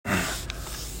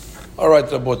All right,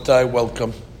 Rabotai,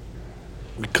 welcome.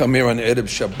 We come here on Erev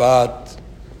Shabbat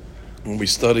and we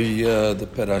study the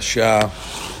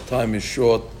Parashah. Time is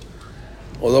short,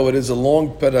 although it is a long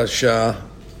Parashah.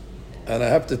 And I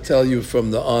have to tell you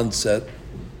from the onset,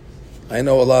 I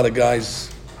know a lot of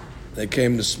guys, they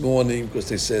came this morning because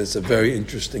they said it's a very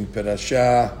interesting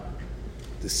Parashah.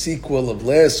 The sequel of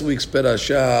last week's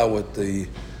Parashah with the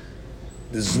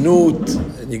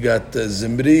Znut, and you got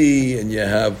Zimri, and you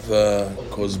have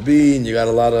Cosby, and you got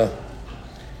a lot of,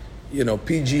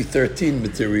 PG-13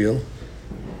 material.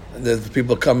 And there's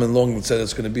people coming along and said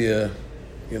it's going to be it's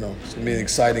going to be an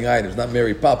exciting item. It's not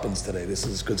Mary Poppins today. This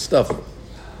is good stuff.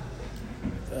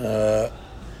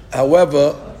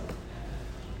 However,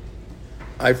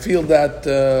 I feel that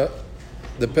the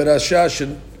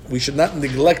Parashah we should not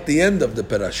neglect the end of the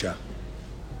Parashah.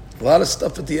 A lot of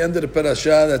stuff at the end of the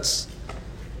Parashah that's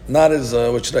not as,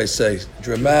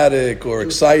 dramatic or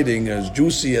exciting, as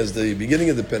juicy as the beginning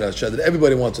of the Parashah that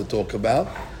everybody wants to talk about.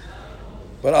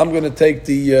 But I'm going to take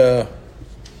the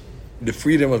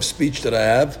freedom of speech that I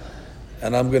have,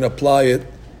 and I'm going to apply it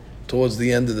towards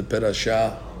the end of the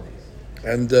Parashah.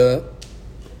 And,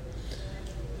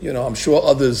 I'm sure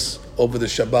others over the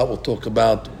Shabbat will talk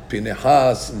about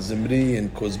Pinehas and Zimri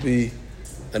and Cosby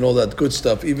and all that good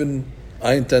stuff. Even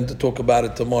I intend to talk about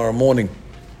it tomorrow morning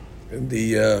in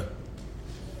the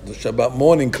Shabbat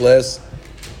morning class,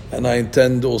 and I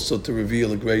intend also to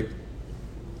reveal a great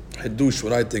Hiddush,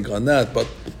 what I think on that. But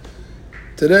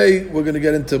today we're going to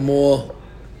get into more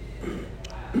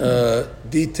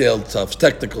detailed stuff,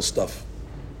 technical stuff.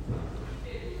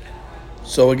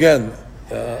 So again,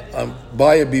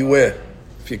 buyer beware.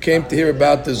 If you came to hear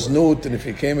about the Znut, and if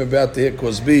you came about to hear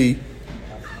Cosby,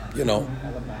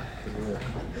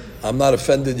 I'm not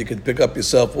offended. You can pick up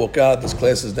yourself, walk out. This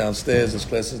class is downstairs. This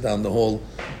class is down the hall,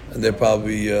 and they're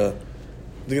probably they're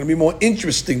going to be more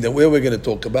interesting than where we're going to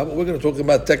talk about. But we're going to talk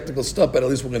about technical stuff. But at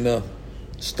least we're going to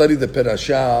study the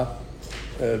Parashah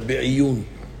be'iyun.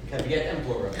 Can we get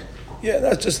emperor? Yeah,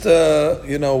 that's just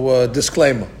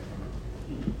disclaimer.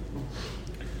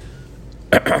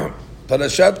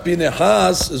 Parashat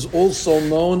Pinehas is also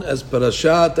known as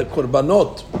Parashat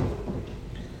Korbanot.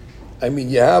 I mean,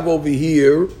 you have over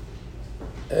here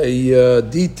a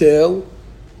detail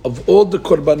of all the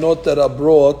korbanot that are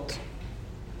brought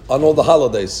on all the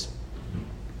holidays.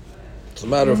 As a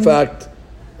matter of fact,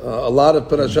 a lot of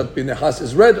Parashat Pinehas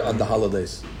is read on the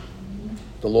holidays.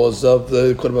 The laws of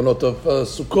the korbanot of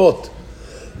Sukkot,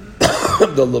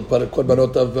 the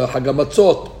korbanot of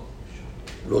Hagamatzot,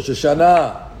 Rosh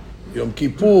Hashanah, Yom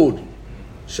Kippur,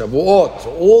 Shavuot.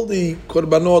 So all the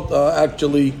korbanot are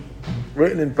actually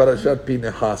written in Parashat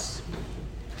Pinehas.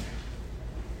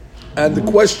 And the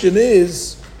question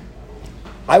is,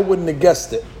 I wouldn't have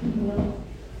guessed it.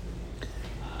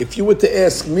 If you were to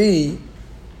ask me,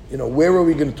 where are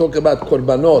we going to talk about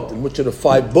korbanot, in which of the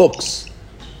 5 books?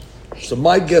 So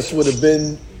my guess would have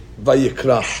been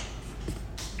Vayikra.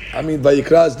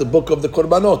 Vayikra is the book of the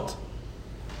korbanot.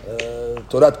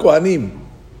 Torat Kohanim.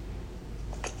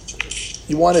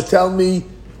 You want to tell me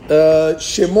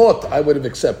Shemot, I would have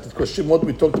accepted, because Shemot,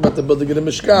 we talked about the building of the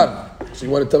Mishkan. So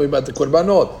you want to tell me about the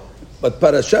Korbanot. But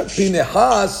Parashat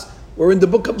Pinehas, we're in the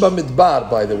book of Bamidbar,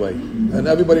 by the way. And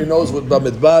everybody knows what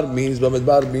Bamidbar means.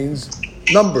 Bamidbar means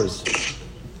numbers.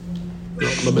 No,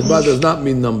 Bamidbar does not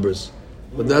mean numbers.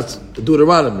 But that's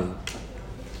Deuteronomy.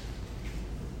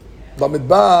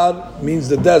 Bamidbar means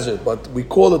the desert, but we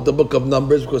call it the book of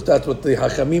Numbers because that's what the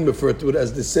Hachamim refer to it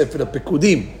as the Sefer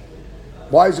HaPekudim.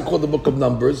 Why is it called the book of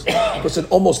Numbers? Because in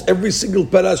almost every single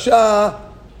Parashah,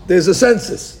 there's a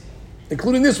census,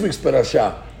 including this week's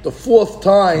Parashah. The 4th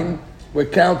time we're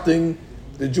counting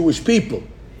the Jewish people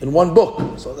in one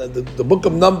book. So the book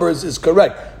of Numbers is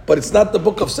correct, but it's not the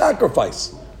book of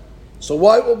sacrifice. So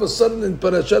why all of a sudden in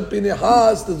Parashat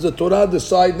Pinehas does the Torah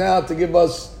decide now to give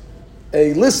us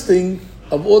a listing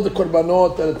of all the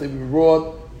korbanot that they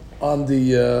brought on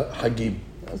the Hagim?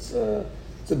 It's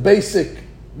a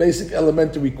basic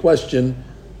elementary question.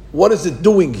 What is it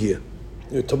doing here?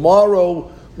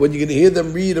 Tomorrow, when you're going to hear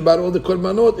them read about all the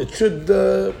korbanot, it should,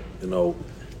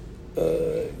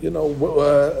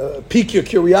 pique your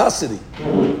curiosity.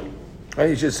 And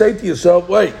you should say to yourself,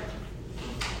 wait,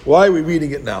 why are we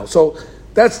reading it now? So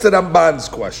that's the Ramban's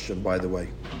question, by the way.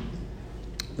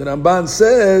 The Ramban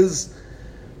says,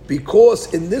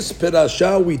 because in this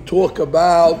Parashah we talk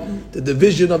about the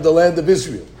division of the land of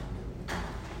Israel.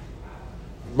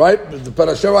 Right? The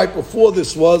Parashah right before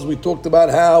this we talked about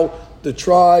how the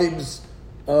tribes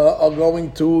are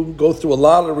going to go through a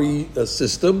lottery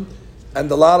system, and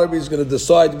the lottery is going to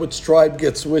decide which tribe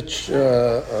gets which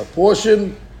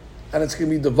portion, and it's going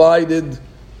to be divided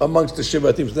amongst the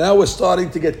Shivatim. So now we're starting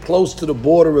to get close to the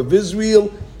border of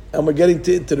Israel, and we're getting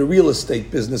into the real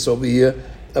estate business over here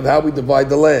of how we divide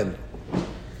the land.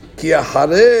 Ki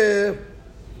achareh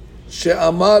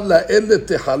she'amar la'ele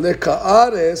techalek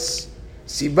ha'aretz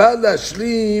siva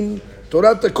lashlim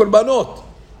Torat korbanot.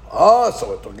 So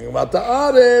we're talking about the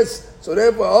aretz. So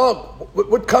therefore,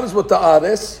 what comes with the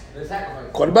aretz?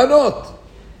 Korbanot.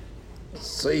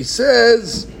 So he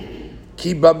says,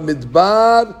 Ki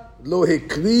bamidbar lo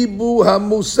hekribu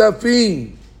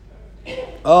hamusafin.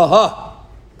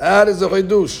 That is a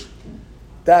chidush.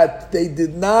 That they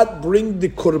did not bring the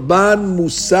korban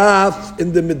musaf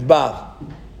in the midbar.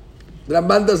 The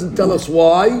Ramban doesn't tell us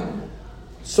why.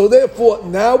 So therefore,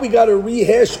 now we got to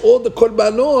rehash all the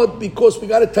korbanot because we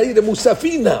got to tell you the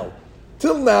musafin now.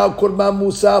 Till now, korban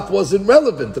musaf wasn't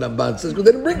relevant. Ramban says because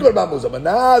they didn't bring korban musaf. But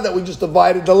now that we just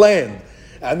divided the land,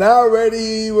 and now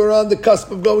already we're on the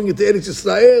cusp of going into Eretz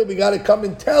Yisrael, we got to come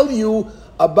and tell you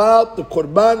about the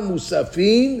korban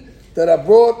musafin that are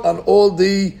brought on all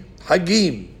the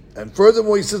hagim. And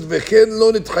furthermore, he says v'chen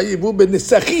lo nitchayevu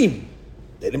b'nisachim.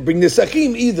 They didn't bring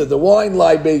nisachim either, the wine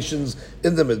libations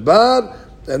in the midbar.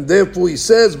 And therefore he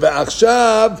says,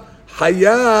 "Ve'achshav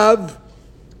hayav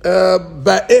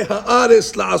ba'eh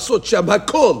ha'aretz la'asot sham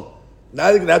hakol." Now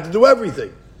they're going to have to do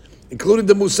everything, including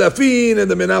the musafin and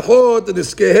the menachot and the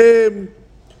skehem.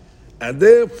 And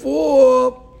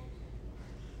therefore,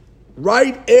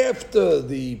 right after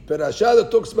the parasha that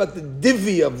talks about the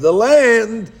divi of the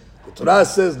land, the Torah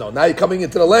says, "No, now you're coming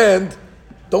into the land.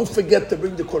 Don't forget to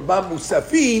bring the korban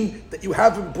musafin that you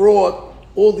haven't brought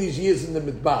all these years in the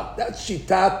midbar." That's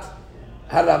shitat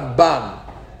haramban.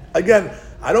 Again,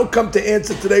 I don't come to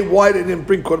answer today why they didn't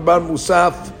bring korban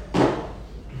musaf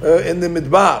in the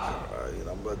midbar.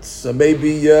 But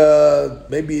maybe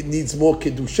it needs more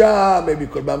kedusha. Maybe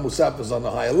korban musaf is on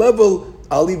a higher level.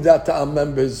 I'll leave that to our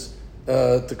members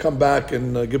to come back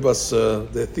and give us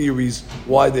their theories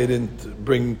why they didn't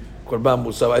bring korban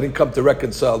musaf. I didn't come to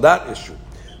reconcile that issue.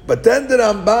 But then the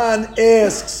Ramban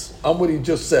asks on what he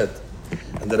just said.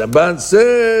 And the Ramban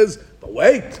says, but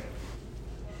wait,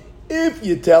 if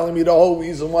you're telling me the whole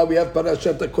reason why we have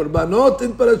Parashat Korbanot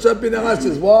in Parashat Pinchas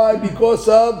is why? Because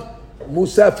of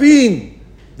Musafin.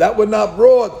 That were not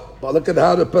brought. But look at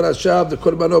how the Parashat of the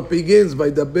Korbanot begins.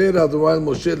 By Daber Adonai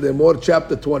Moshe Lemor,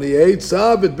 chapter 28.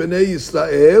 Sav et Bnei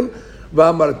Yisrael,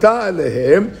 v'amarta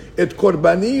alehem, et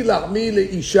Korbani la'mi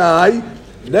le'ishai,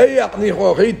 ליח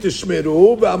ניחוחי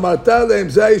תשמרו, ואמרת להם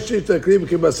זה אישית תקריב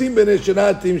כבשים בין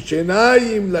השנתים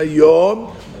שיניים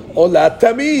ליום או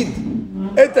לתמיד.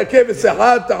 את הכבש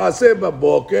אחד תעשה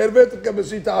בבוקר ואת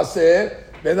הכבש תעשה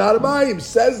בין הארבעים.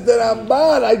 Says the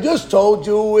Ramban, I just told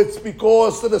you it's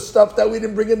because of the stuff that we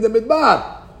didn't bring in the midbar.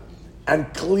 And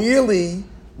clearly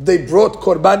they brought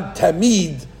korban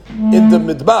tamid in the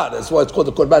midbar. That's why it's called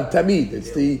the korban tamid.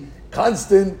 It's the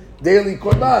constant daily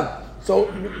korban. So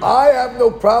I have no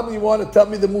problem. You want to tell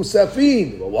me the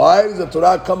musafin? Well, why does the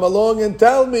Torah come along and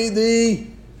tell me the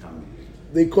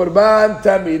korban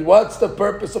tamid? What's the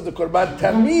purpose of the korban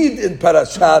tamid in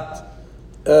Parashat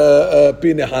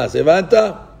Pinchas?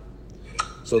 Evanta?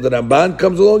 So the Ramban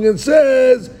comes along and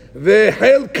says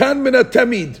vehel kan min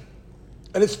tamid,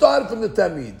 and it started from the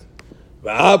tamid.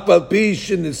 V'af al pi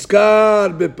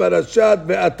sheniskar beparashat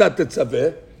ve'ata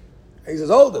tetzaveh. He says,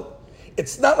 hold it.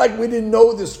 It's not like we didn't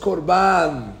know this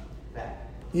korban.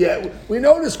 Yeah, we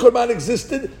know this korban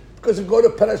existed because if you go to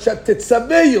Parashat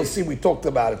Tetzaveh, you'll see we talked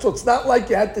about it. So it's not like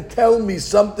you had to tell me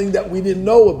something that we didn't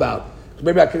know about. So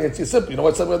maybe I can answer you simply. You know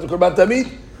what's something about the korban tamid?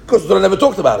 Because the Torah never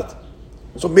talked about it.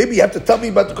 So maybe you have to tell me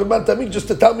about the korban tamid just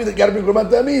to tell me that you got to bring korban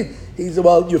tamid. He said,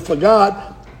 well, you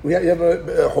forgot. You have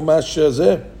a Chumash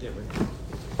there.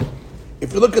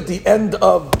 If you look at the end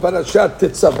of Parashat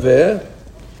Tetzaveh,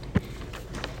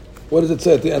 what does it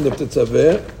say at the end of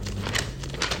Tetzaveh?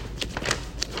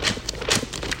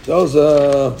 Those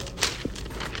are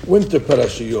winter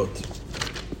parashiyot.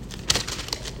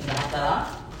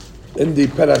 In the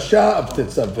parasha of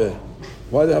Tetzaveh.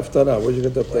 Why the Haftarah? Where'd you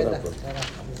get the Haftarah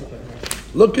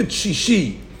from? Look at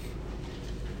Shishi.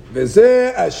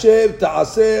 V'zeh asher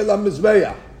ta'aseh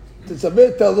la-mizbeach.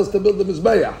 Tetzaveh tells us to build the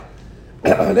Mizbeach.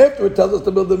 And after it tells us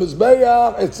to build the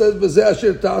Mizbeach, it says v'zeh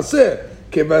asher ta'aseh.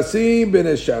 כבשים בן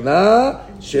השנה,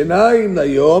 שיניים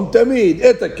ליום תמיד.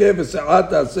 את הכבש אחד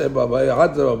תעשה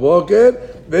ב-11 בבוקר,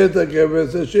 ואת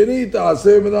הכבש השני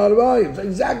תעשה בין הארבעים. It's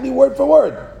exactly word for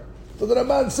word. So the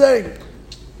Ramban is saying,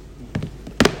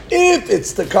 if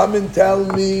it's to come and tell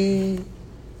me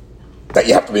that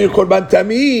you have to be a korban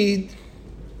tamid,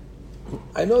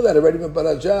 I know that already from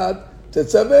Parashat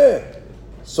Tetzaveh.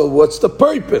 So what's the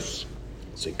purpose?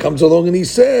 So he comes along and he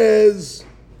says,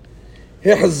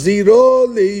 החזירו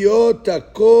להיות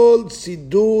הכל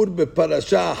סידור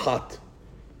בפרשה אחת.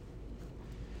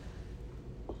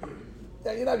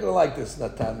 Yeah, you're not going to like this,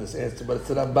 Natan, this answer, but it's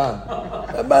the Ramban.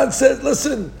 Ramban says,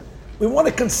 listen, we want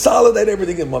to consolidate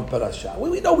everything in one parasha.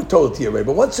 We know we told it to you already,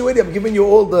 but once already I'm giving you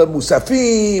all the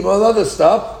musafim, all the other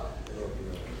stuff.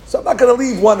 So I'm not going to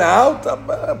leave one out. I'm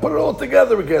going to put it all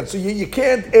together again. So you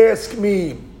can't ask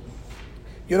me,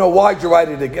 why'd you write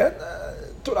it again?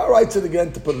 Torah writes it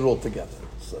again to put it all together.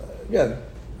 So again,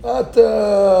 not...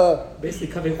 basically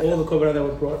covering all the korban that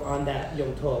were brought on that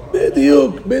Yom Tov.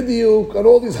 Bidiyuk. On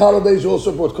all these holidays, you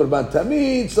also brought Korban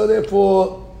Tamid, so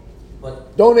therefore,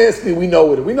 don't ask me, we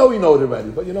know it. We know it already.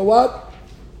 But you know what?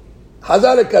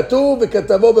 Hazar katuv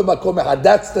v'katavo b'makom echad.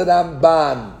 That's the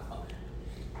Ramban.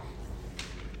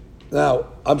 Now,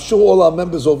 I'm sure all our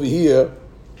members over here,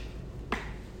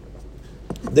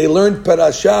 they learned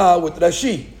Parasha with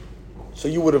Rashi. So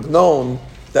you would have known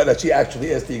that Rashi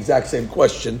actually asked the exact same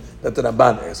question that the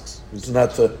Ramban asks. It's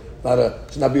not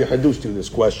be a hadush to this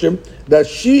question.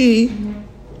 Rashi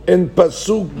in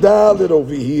Pasuk Dalet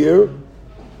over here,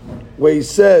 where he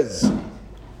says,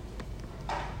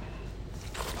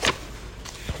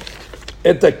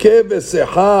 Et hakeves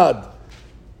echad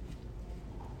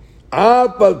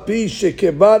אף על פי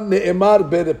שכבר נאמר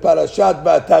בפרשת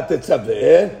ואתה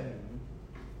תצווה.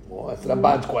 Well, that's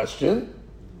Ramban's question.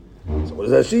 So what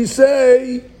does she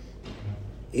say?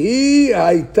 היא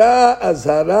הייתה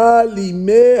אזהרה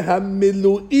לימי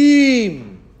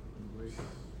המילואים.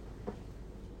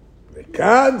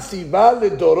 וכאן ציווה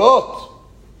לדורות.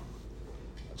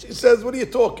 She says, what are you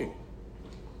talking?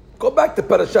 Go back to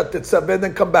Parashat Tetzaveh and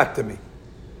then come back to me.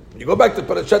 When you go back to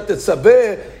Parashat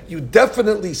Tetzaveh, you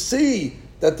definitely see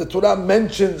that the Torah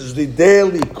mentions the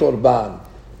daily korban.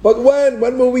 But when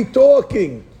were we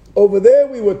talking? Over there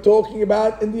we were talking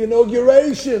about in the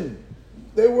inauguration.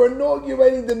 They were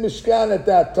inaugurating the Mishkan at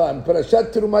that time.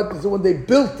 Parashat Terumat is when they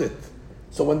built it.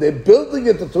 So when they're building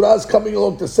it, the Torah is coming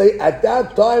along to say at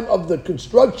that time of the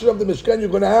construction of the Mishkan, you're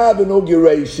going to have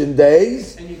inauguration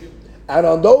days. And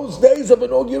on those days of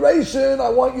inauguration, I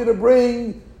want you to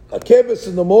bring a keves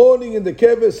in the morning and the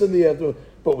keves in the afternoon.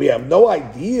 But we have no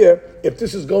idea if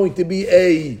this is going to be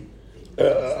a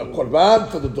korban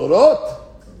for the Dorot.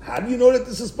 How do you know that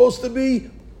this is supposed to be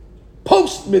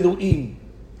post-Miluim?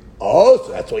 Oh,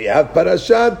 so that's why you have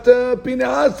Parashat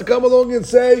Pinehas to come along and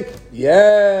say,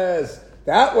 yes,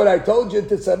 that what I told you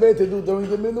to do during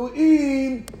the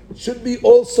Miluim should be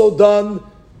also done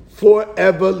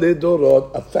forever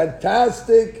lidorot. A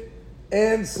fantastic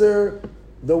answer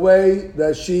the way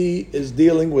that she is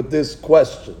dealing with this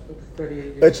question.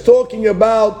 It's talking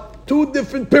about two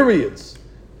different periods.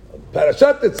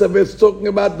 Parashat Tetzaveh is talking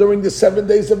about during the 7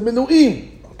 days of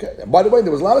Miluim. Okay. And by the way,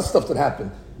 there was a lot of stuff that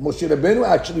happened. Moshe Rabbeinu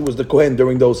actually was the Kohen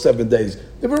during those 7 days.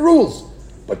 Different rules.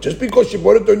 But just because she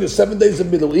brought it during the 7 days of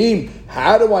Miluim,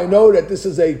 how do I know that this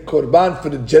is a korban for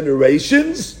the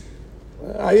generations?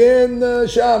 Ayin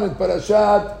Sham in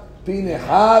Parashat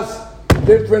Pinehas,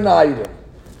 different item.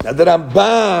 Now the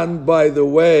Ramban, by the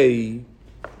way,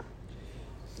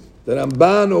 the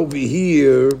Ramban over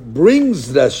here brings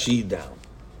Rashi down.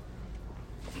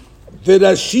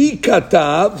 V'Rashi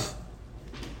katav,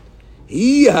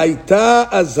 היא הייתה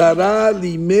אזהרה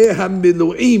לימי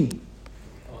המילואים.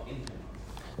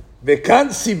 וכאן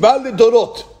סיבה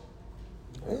לדורות.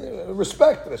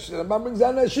 Respect, Ramban brings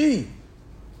down Rashi.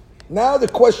 Now the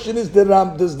question is,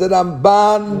 does the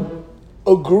Ramban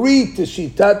agree to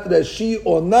Shitat Rashi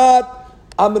or not?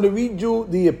 I'm going to read you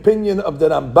the opinion of the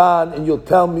Ramban and you'll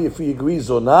tell me if he agrees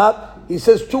or not. He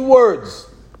says 2 words.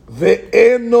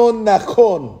 Ve'eno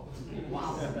nachon.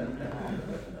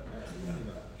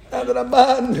 Now the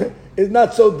Ramban is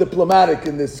not so diplomatic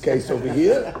in this case over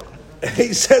here.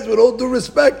 He says with all due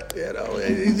respect,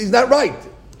 he's not right.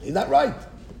 He's not right.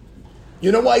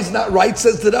 You know why he's not right,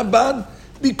 says the Ramban?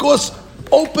 Because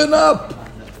open up.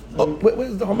 Oh,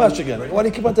 where's the Chumash again? Why do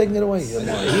you keep on taking it away?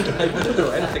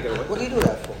 What do you do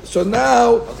that for? So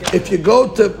now, if you go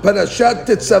to Parashat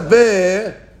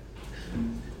Tetzaveh,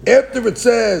 after it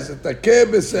says,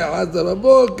 "Takeh b'se'ad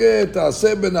raboket,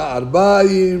 ta'aseh ben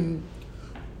ha'arbayim,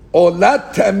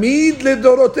 olat tamid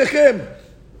ledorotechem."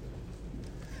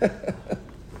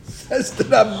 Says the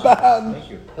Ramban.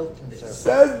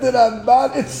 Says the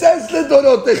Ramban. It says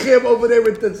ledorotechem over there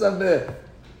with Tetzaveh.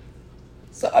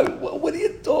 So what are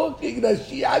you talking,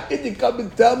 Rashi? How can you come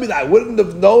and tell me that I wouldn't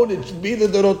have known it should be the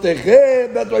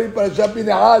Dorotechem? That's why in Parashat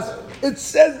Pinehas it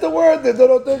says the word the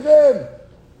Dorotechem,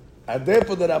 and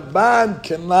therefore the Ramban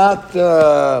cannot,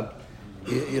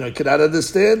 cannot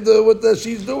understand what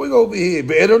she's doing over here.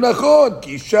 Ve'ero nachon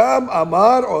ki sham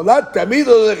amar olat tamid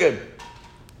Dorotechem.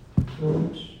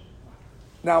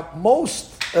 Now,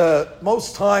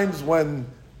 most times when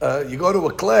you go to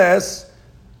a class,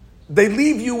 they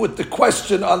leave you with the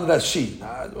question on Rashi.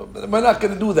 We're not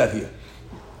going to do that here.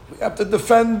 We have to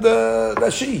defend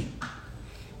Rashi.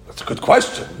 That's a good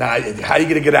question. Now, how are you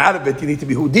going to get out of it? You need to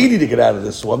be Houdini to get out of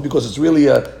this one because it's really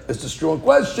it's a strong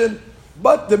question.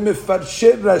 But the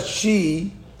Mefarshei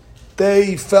Rashi,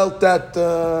 they felt that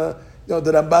the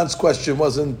Ramban's question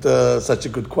wasn't such a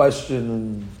good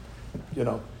question.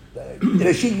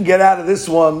 She can get out of this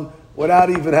one without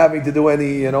even having to do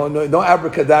any, no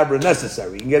abracadabra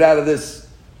necessary. You can get out of this.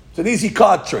 It's an easy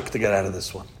card trick to get out of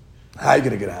this one. How are you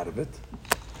going to get out of it?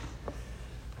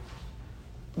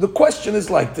 The question is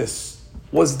like this.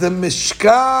 Was the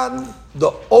Mishkan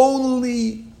the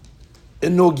only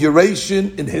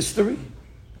inauguration in history?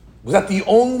 Was that the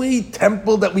only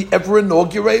temple that we ever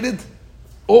inaugurated?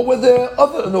 Or were there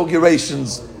other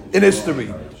inaugurations in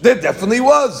history? There definitely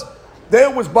was. There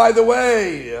was, by the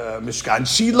way, Mishkan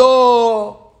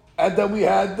Shiloh, and then we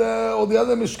had all the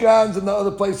other Mishkans in the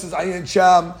other places, Ayin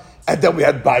Sham, and then we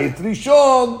had Bayit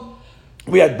Rishon,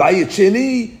 we had Bayit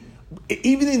Sheni.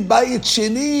 Even in Bayit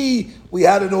Sheni, we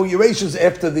had inaugurations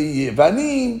after the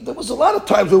Vanim. There was a lot of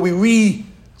times where we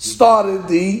restarted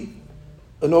the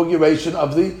inauguration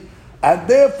of and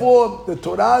therefore the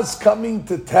Torah is coming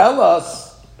to tell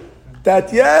us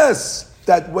that yes,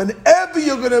 that whenever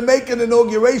you're going to make an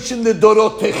inauguration, the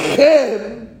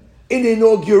Dorotechem, in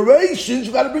inaugurations,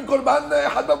 you got to bring Korban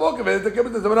Had Baboker.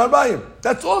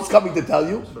 That's all it's coming to tell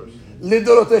you.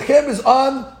 Lidorotechem is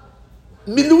on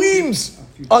Miluims,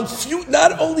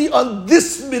 not only on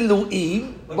this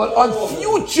Miluim, but on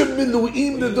future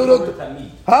Miluim. The Dorot,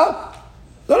 huh?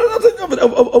 No, nothing of it.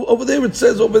 Over there it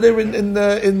says, over there in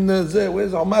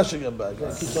where's Almash again back?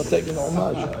 I keep on taking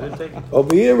Almash.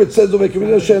 Over here it says, over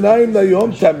Shenayim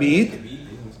Layom Tamid.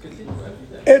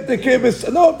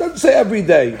 No, it doesn't say every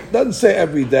day. It doesn't say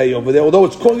every day over there. Although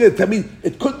it's calling it a Tamid.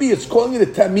 It could be it's calling it a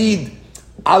Tamid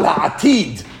al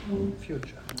Atid.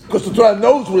 Future. Because the Torah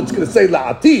knows what it's going to say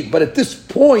la'atid, but at this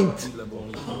point,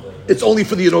 it's only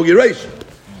for the inauguration.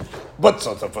 But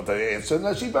so for the answer,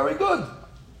 Rashi very good.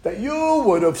 That you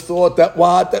would have thought that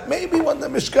maybe when the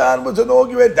Mishkan was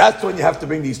inaugurated, that's when you have to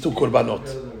bring these two korbanot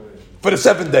for the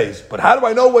 7 days. But how do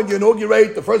I know when you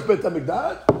inaugurate the first Beit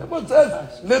HaMikdash? Everyone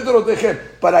says Lidrotechem,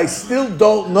 but I still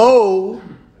don't know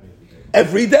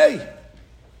every day.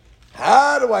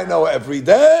 How do I know every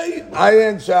day?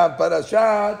 Ayin Sham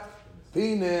Parashat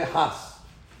Pinehas.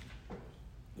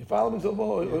 You follow me so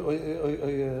far?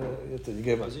 You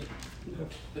gave us.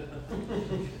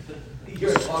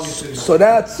 So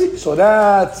that's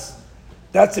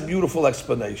a beautiful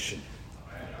explanation.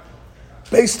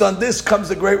 Based on this comes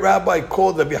a great rabbi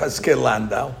called Rabbi Haskel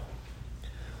Landau.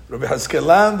 Rabbi Haskel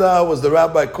Landau was the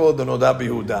rabbi called the Noda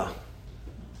B'Yehuda,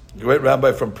 great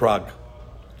rabbi from Prague.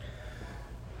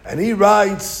 And he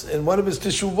writes in one of his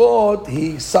Teshuvot,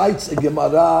 he cites a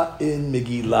Gemara in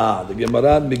Megillah. The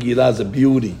Gemara in Megillah is a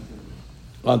beauty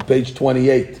on page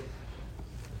 28.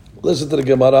 Listen to the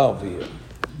Gemara over here.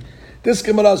 This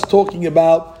Gemara is talking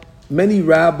about many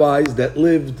rabbis that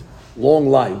lived long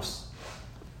lives.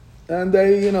 And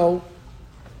they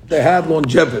had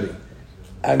longevity.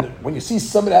 And when you see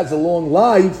somebody that has a long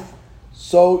life,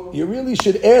 so you really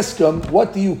should ask them,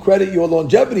 what do you credit your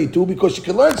longevity to? Because you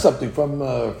can learn something from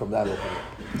that over here.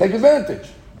 Take advantage.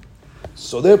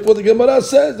 So therefore the Gemara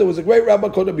says, there was a great rabbi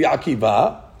called Rabbi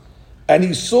Akiva, and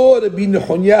he saw Rabbi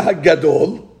Nehonyah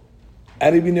HaGadol,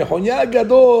 and Rabbi Nehonyah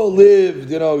HaGadol lived,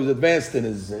 he was advanced in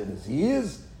his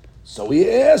years. So he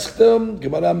asked him,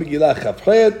 Gemara Megillah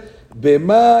Chavchet,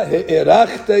 Bema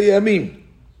he'erachta yamim.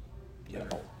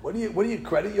 What do you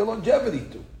credit your longevity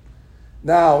to?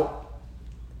 Now,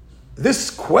 this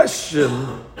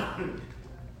question,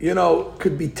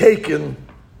 could be taken,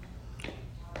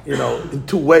 in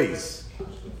two ways.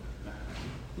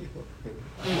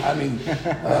 I mean,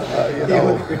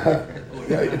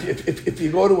 if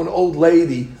you go to an old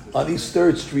lady on East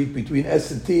 3rd Street between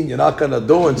S and T, and you knock on the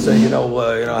door and say,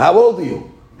 how old are you?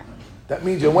 That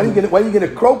means, when are you going to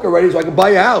croak already so I can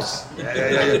buy a house?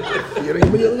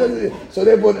 So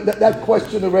therefore, that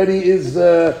question already is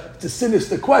it's a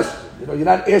sinister question. You're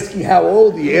not asking how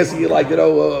old, you're asking when are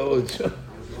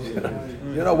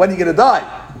you going to die?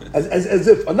 As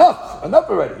if enough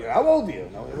already. How old are you?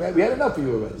 We had enough of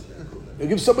you already.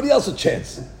 Give somebody else a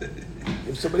chance.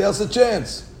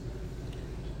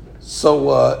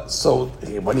 So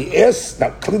when he asked,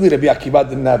 now clearly Rabbi Akiva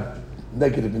didn't have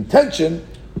negative intention,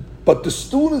 but the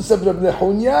students of Rabbi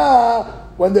Nehonyah,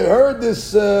 when they heard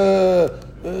this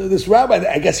rabbi,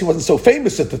 I guess he wasn't so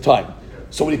famous at the time,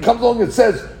 So when he comes along and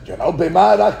says,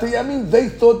 I mean, they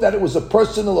thought that it was a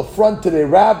personal affront to their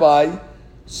rabbi,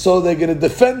 so they're going to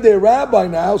defend their rabbi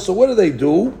now. So what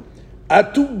do?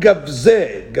 Atu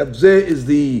gavzeh. Gavzeh is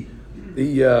the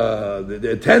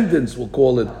attendants, we'll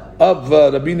call it, of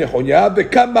Rabbi Nehonyah,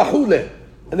 bekam mahule.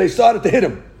 And they started to hit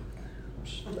him.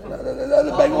 They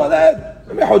bang him on the head.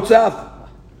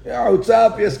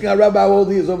 You're asking our rabbi how old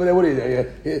he is over there. What are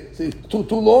you?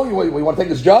 Too long? You want to take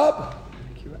his job?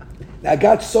 Now it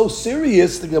got so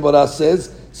serious, the Gemara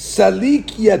says,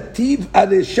 Salik yativ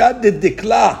adeshad de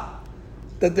dikla,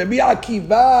 that Rabbi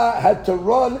Akiva had to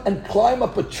run and climb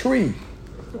up a tree.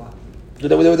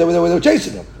 They were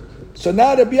chasing him. So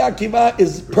now Rabbi Akiva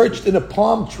is perched in a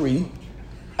palm tree,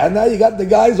 and now you got the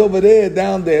guys over there,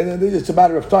 down there, and it's a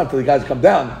matter of time till the guys come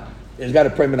down. He's got to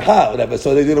pray mincha, whatever,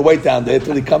 so they're going to wait down there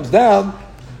till he comes down.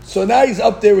 So now he's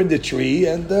up there in the tree,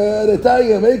 and they're telling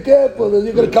him, "Hey, careful!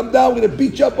 You're going to come down. We're going to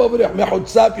beat you up over there."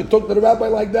 You talk to the rabbi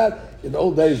like that. In the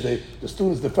old days, the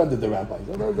students defended the rabbi.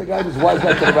 The guy was wise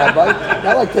back to the rabbi.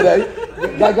 Not like today.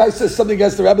 That guy says something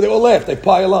against the rabbi, they all laugh. They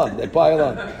pile on.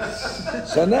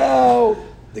 So now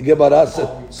the Gemara says,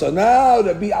 so now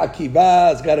Rabbi Akiva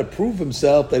has got to prove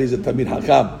himself that he's a Talmid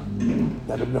Hakam.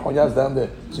 That Rabbi Nehonyah is down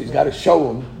there, so he's got to show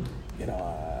him.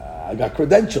 I got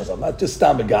credentials. I'm not just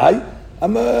a guy.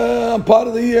 I'm part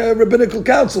of the rabbinical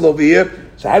council over here.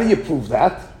 So how do you prove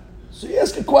that? So you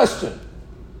ask a question.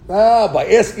 By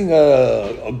asking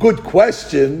a good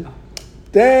question,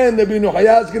 then Rabbi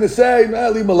Nehonyah is going to say,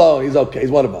 leave him alone. He's okay.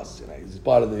 He's one of us. He's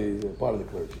part of the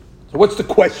clergy. So what's the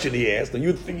question he asked? And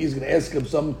you think he's going to ask him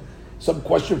some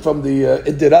question from the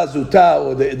Idira Zuta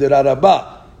or the Idira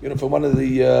Rabbah, from one of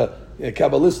the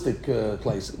Kabbalistic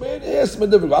places. Man, he asked him a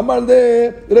different question. Amar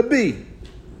le Rabbi.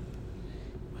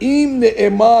 Im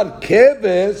ne'emar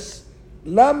keves,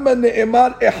 lama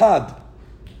ne'emar ehad.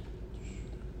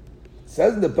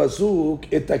 Says in the pasuk,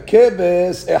 et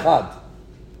keves ehad.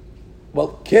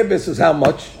 Well, keves is how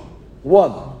much?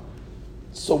 1.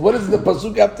 So what does the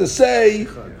pasuk have to say?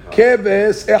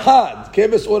 Keves ehad.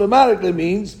 Keves automatically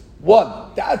means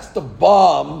 1. That's the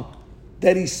bomb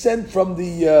that he sent from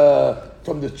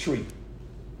the tree.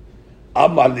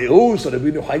 Amar lehu, so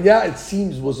Rabbi Nehonyah, it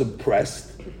seems, was impressed.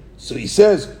 So he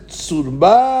says,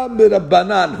 Tsurma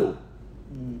mirabananhu.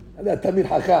 And that Talmid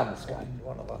Hakam, this guy.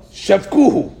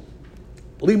 Shavkuhu.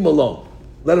 Leave him alone.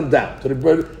 Let him down. So they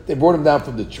brought him down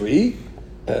from the tree.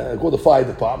 Call the fire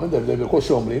department. They call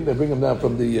Shomrim. They bring him down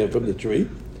from the tree.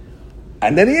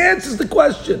 And then he answers the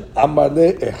question. Amar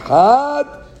le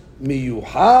ehad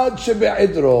miyuhad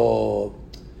shebe'idro.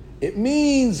 It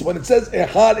means, when it says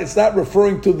ehad, it's not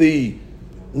referring to the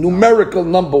numerical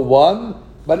number 1,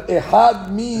 but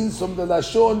ehad means from the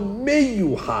lashon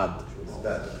meyuhad,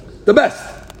 the best.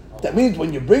 That means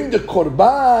when you bring the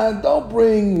korban, don't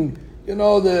bring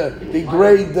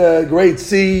the grade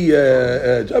C.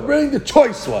 Bring the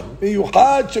choice one.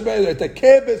 Meyuhad shebei the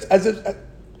keves, as if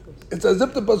it's as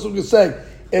if the pasuk is saying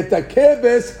et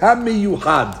keves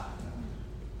hamiyuhad.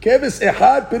 Keves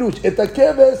ehad pirush et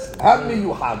keves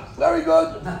hamiyuhad. Very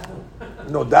good.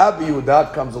 Davi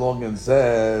Yehuda comes along and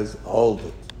says, hold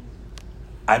it.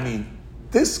 I mean,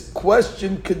 this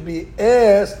question could be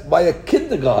asked by a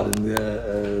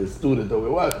kindergarten student.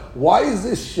 Why does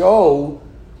this show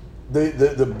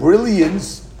the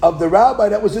brilliance of the rabbi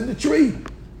that was in the tree?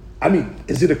 I mean,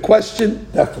 is it a question?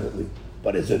 Definitely.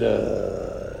 But is it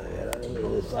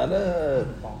it's not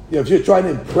if you're trying to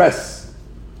impress.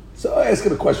 So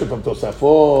asking a question from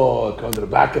Tosafot, come to the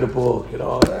back of the book,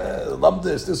 love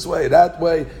this way, that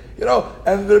way,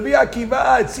 and Rabbi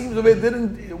Akiva, it seems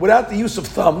without the use of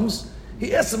thumbs,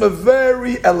 he asked him a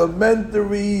very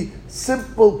elementary,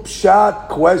 simple pshat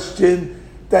question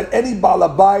that any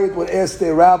balabayit would ask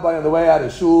their rabbi on the way out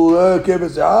of shul.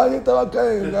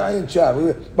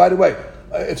 By the way,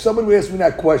 if someone would ask me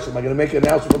that question, am I going to make an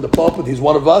announcement from the pulpit? He's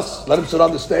one of us. Let him sit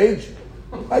on the stage.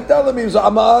 I tell him he was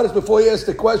Amaris before he asked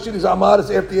the question. He's Amaris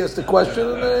after he asked the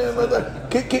question.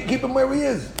 Keep him where he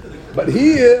is. But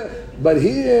here, you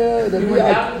were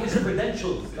doubting his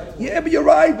credentials. Yeah, but you're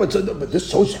right. But this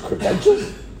shows credentials.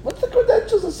 What's the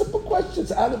credentials? A simple question.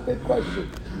 It's an out-of-bed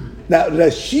question. Now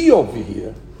Rashi over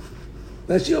here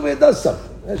does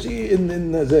something. Rashi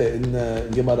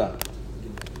in Gemara.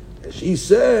 She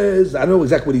says, I don't know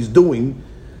exactly what he's doing,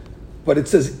 but it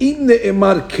says in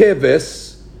ne'emar keves.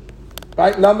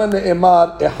 Right? Lama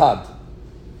ne'emar ehad.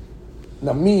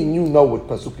 Now, me and you know what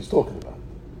pasuk is talking about.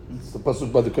 It's the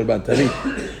pasuk by the Korban Tarit.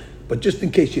 But just in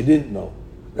case you didn't know,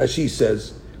 Rashi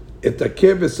says, "Et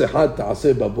hakeves ehad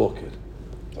ta'aseh baboker."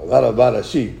 So that about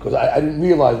Rashi, because I didn't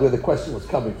realize where the question was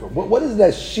coming from. What is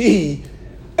Rashi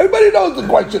Everybody knows the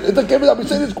question. It's like we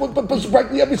say this pasuk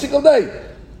practically every single day.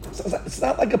 It's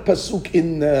not like a pasuk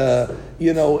in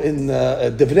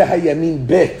Devrei Hayamin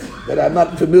Bet that I'm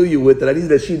not familiar with, that I need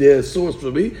that she the source for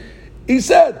me. He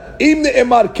said, "Im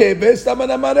ne'emar keves,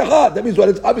 taman amar echad." That means what?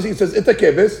 It's obviously it says it's a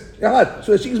keves, echad.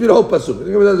 So she gives me the whole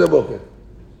pasuk.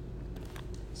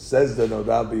 Says the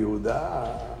Noda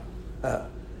Yehuda.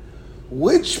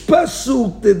 Which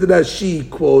pasuk did Rashi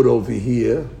quote over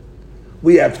here?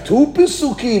 We have two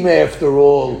pasukim after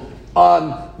all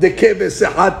on the keves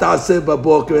echad ta'aseh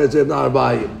baboker ezev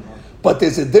na'arbayim. But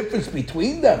there's a difference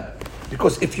between them.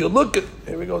 Because if you look at,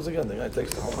 here he goes again, the guy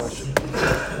takes the whole question.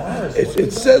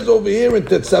 It says over here in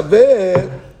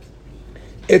Tetzaveh,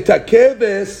 et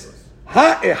hakeves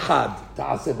ha'echad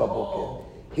ta'aseh baboker.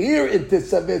 Here in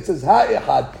Tetzaveh it says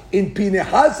ha'echad. In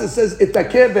Pinehas it says et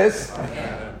hakeves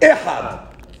echad.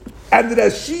 And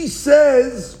Rashi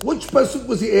says, which pasuk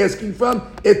was he asking from?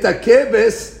 Et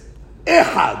hakeves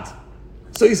echad.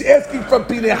 So he's asking from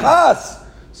Pinehas.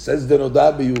 Says the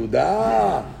Noda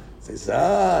Yehuda. Says,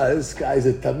 this guy's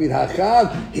a Tamir Hacham.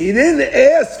 He didn't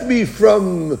ask me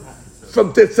from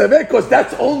Tetzaveh because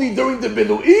that's only during the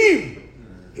Miluim.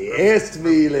 He asked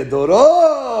me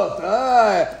Ledorot.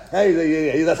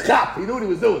 He's a chap. He knew what he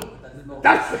was doing.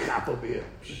 That's the chap over here.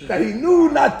 That he knew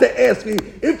not to ask me.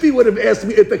 If he would have asked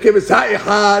me, Ita Keves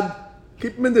Ha'echad,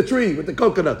 keep him in the tree with the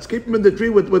coconuts. Keep him in the tree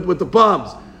with the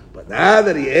palms. But now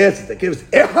that he asked Ita Keves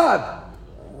Echad,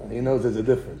 he knows there's a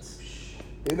difference.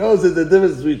 He knows there's a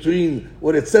difference between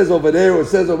what it says over there or what it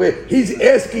says over here. He's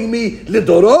asking me,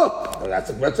 Lidorot? That's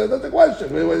the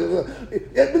question.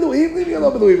 Leave me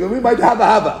alone, we might have a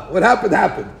hava. What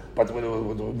happened. But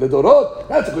Lidorot,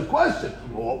 that's a good question.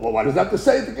 Well, what does that have to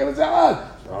say to give us out?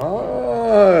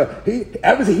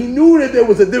 He knew that there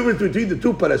was a difference between the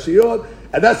two parashiyot,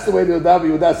 and that's the way the Noda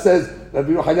Yehuda says.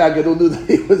 Rabbi Yochanan Gadol knew that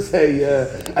he was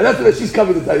and that's what she's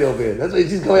coming to tell you over here. That's why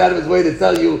she's going out of his way to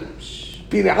tell you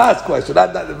Pinehas question,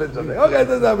 not the middle of it. Okay,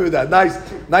 that.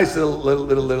 Nice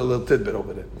little tidbit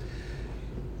over there.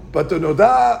 But the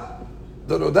Noda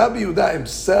Yehuda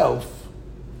himself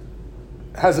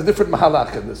has a different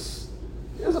mahalach in this.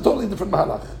 He has a totally different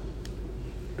mahalach.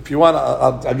 If you want,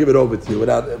 I'll give it over to you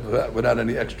without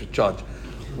any extra charge.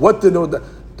 What the Noda?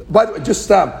 By the way, just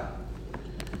stop.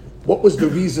 What was the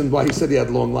reason why he said he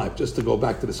had long life? Just to go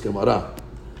back to the Gemara.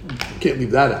 You can't leave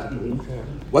that out.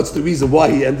 What's the reason why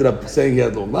he ended up saying he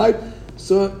had long life?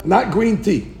 So, not green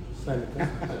tea.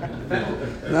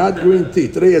 Not green tea.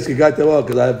 Today, yes,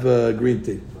 because I have green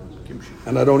tea.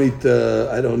 And I don't eat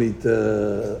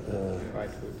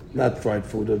not fried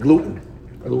food, gluten.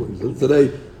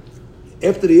 Today,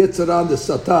 after the Yitzhak, the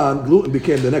Satan, gluten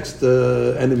became the next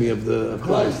enemy of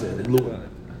Christ. Gluten.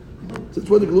 Since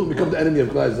when did gluten become the enemy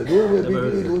of Christ?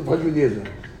 Gluten for 100 years now.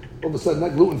 All of a sudden,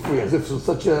 not gluten-free, as if it was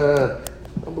such a...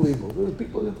 Unbelievable.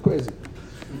 People are crazy.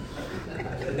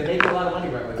 They make a lot of money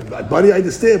right now. Buddy, I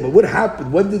understand, but what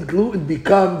happened? When did gluten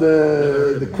become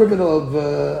the criminal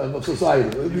of society?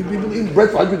 We've been eating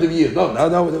bread for hundreds of years. No.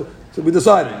 So we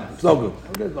decided it's no good.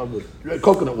 Okay, it's not good.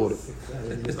 Coconut water.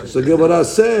 So Gemara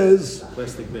says,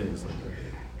 Plastic bags.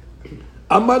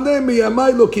 Amaneh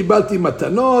miyamai lo kibalti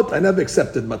matanot. I never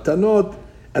accepted matanot.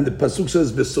 And the pasuk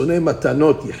says, V'sonei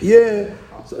matanot yihyeh.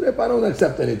 So if I don't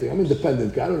accept anything, I'm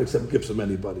independent guy. I don't accept gifts from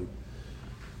anybody.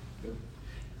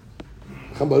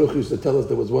 Chacham Baruch used to tell us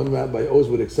there was one rabbi always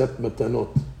would accept matanot.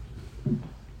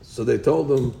 So they told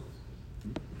him,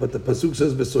 but the pasuk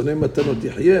says, V'sonei matanot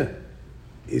yihyeh.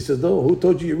 He says, no, who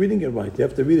told you you're reading it right? You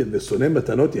have to read it. V'sonei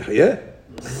matanot yihyeh.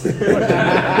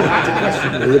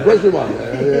 There's a question mark.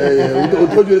 Who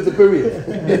told you it's a period?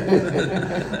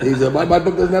 He said, my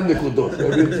book doesn't have nikudot.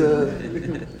 Maybe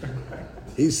it's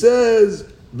he says,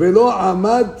 Velo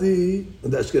amati,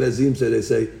 and the Ashkenazim say, they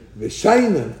say,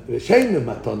 V'shayna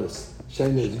matanas.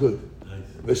 Shayna is good.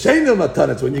 V'shayna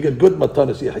matanas, when you get good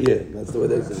matanas, yihyeh. That's the way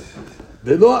they say.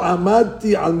 Velo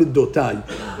amati al middotai.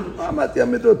 Amati al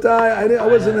middotai.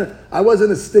 I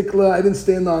wasn't a stickler. I didn't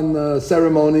stand on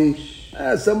ceremony.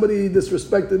 Somebody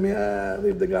disrespected me.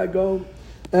 Leave the guy go.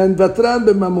 And vatran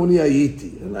b'mamoni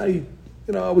ayiti. And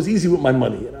I was easy with my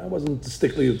money. I wasn't a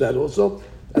stickler with that also.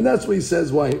 And that's what he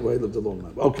says why he lived a long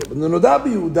life. Okay, but the Noda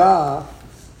Yehuda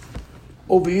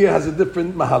over here has a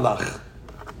different mahalach.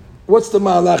 What's the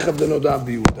mahalach of the Noda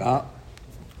Yehuda?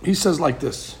 He says like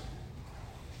this.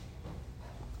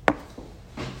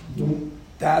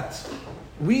 That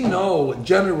we know a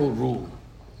general rule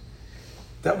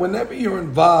that whenever you're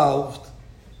involved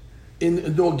in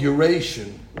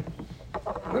inauguration,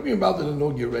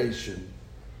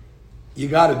 you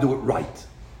got to do it right.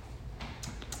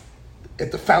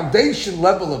 At the foundation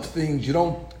level of things, you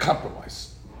don't compromise.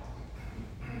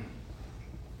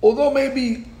 Although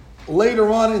maybe later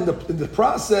on in the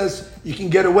process, you can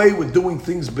get away with doing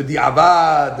things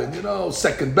b'di'avad and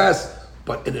second best.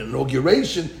 But in an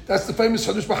inauguration, that's the famous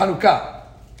Hadush Hanukkah.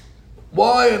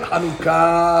 Why in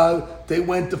Hanukkah they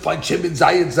went to find Shemin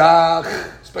Zayit Zach,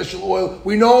 special oil?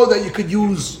 We know that you could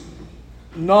use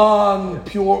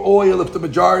non-pure oil if the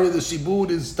majority of the shibud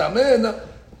is tamen.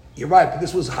 You're right, but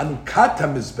this was Hanukkah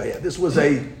Mizbeah. This was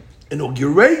a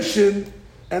inauguration,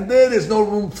 and there's no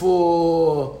room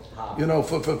for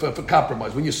for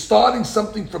compromise. When you're starting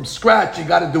something from scratch, you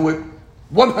got to do it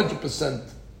 100%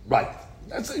 right.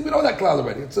 We know that cloud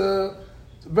already. It's a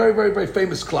very, very, very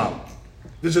famous cloud.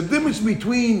 There's a difference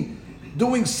between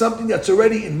doing something that's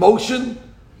already in motion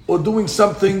or doing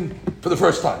something for the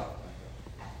first time.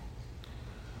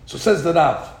 So says the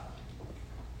Rav.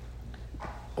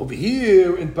 Over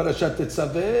here in Parashat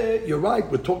Tetzaveh, you're right,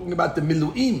 we're talking about the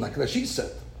Miluim, like Rashi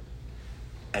said.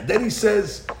 And then he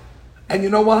says, and you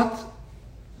know what?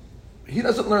 He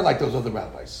doesn't learn like those other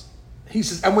rabbis. He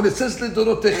says, and when it says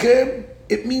Lidorotechem,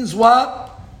 it means what?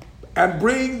 And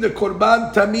bring the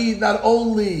Korban Tamid not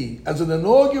only as an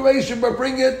inauguration, but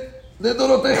bring it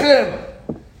Lidorotechem.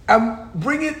 And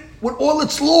bring it with all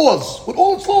its laws,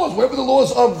 whatever the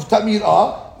laws of Tamid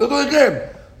are,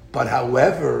 Lidorotechem. But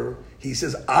however, he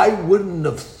says, I wouldn't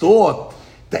have thought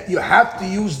that you have to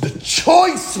use the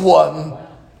choice one,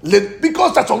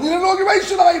 because that's only an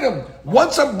inauguration item.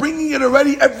 Once I'm bringing it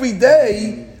already every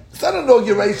day, it's not an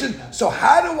inauguration. So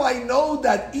how do I know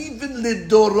that even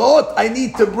lidorot I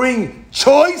need to bring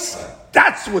choice?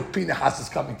 That's what Pinchas is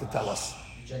coming to tell us.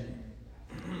 It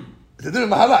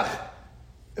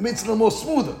means it's a little more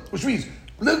smoother, which means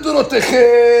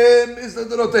lidorotechem is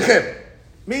lidorotechem.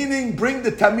 Meaning, bring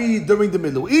the tamid during the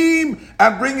miluim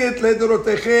and bring it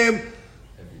lidorotechem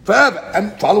forever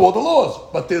and follow all the laws.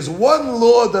 But there's one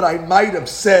law that I might have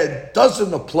said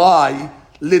doesn't apply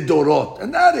lidorot,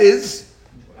 and that is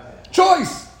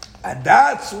choice. And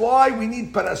that's why we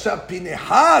need Parashat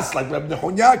Pinchas, like Rabbi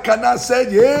Nehunya Kana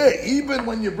said, even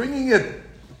when you're bringing it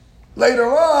later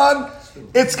on,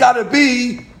 it's got to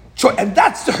be choice. And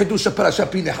that's the Chidush of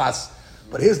Parashat Pinchas.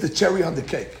 But here's the cherry on the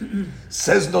cake.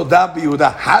 Says Nodab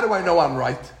Yehuda, how do I know I'm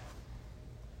right?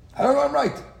 How do I know I'm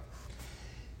right?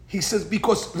 He says,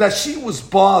 because Rashi was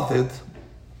bothered.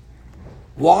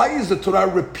 Why is the Torah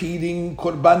repeating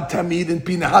Korban Tamid and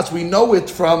Pinchas? We know it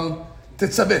from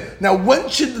Tetzaveh. Now, when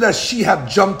should Rashi have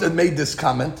jumped and made this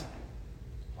comment?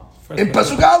 In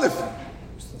Pasuk Aleph.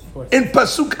 In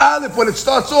Pasuk Aleph, when it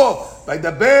starts off, by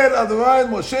the bear Adonai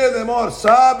Moshe Lemor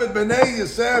Sabet Bnei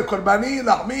Yisrael Korbani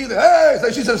Lachmid. Hey,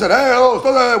 Rashi says,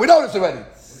 hey, we know this already.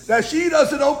 Rashi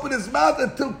doesn't open his mouth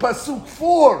until Pasuk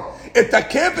 4.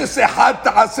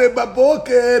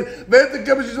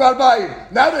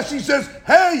 Now Rashi says,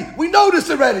 hey, we know this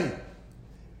already.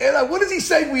 And what is he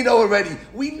saying we know already?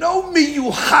 We know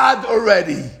miyuhad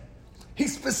already.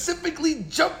 He's specifically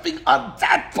jumping on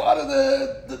that part of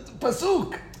the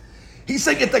Pasuk. He's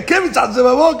saying, hey,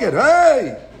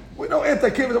 we know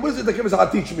Etakim. What does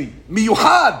Etakim teach me?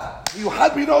 Miyuhad.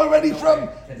 Miyuhad we know already from?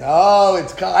 No,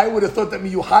 I would have thought that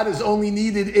miyuhad is only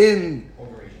needed in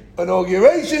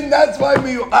inauguration. That's why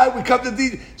we come to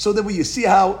the. So that when you see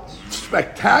how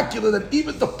spectacular that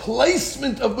even the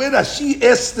placement of where Rashi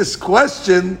asked this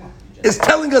question is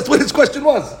telling us what his question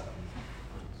was.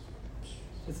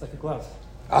 It's like a glove.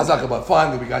 Azakabah,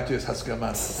 finally we got you his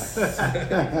Haskaman.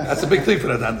 That's a big thing for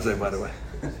that to say, by the way.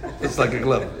 It's like a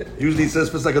glove. Usually he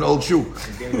says it's like an old shoe.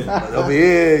 But over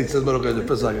here he says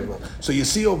it's like a glove. So you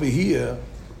see over here,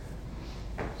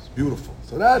 it's beautiful.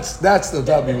 So that's the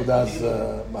Rabbi Yehuda's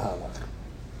Mahalach.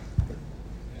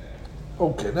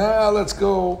 Okay, now let's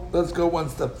go one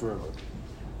step further.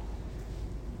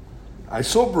 I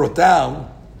brought down,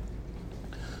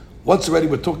 once already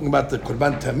we're talking about the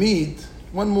Korban Tamid,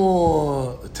 one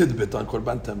more tidbit on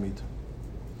Korban Tamid.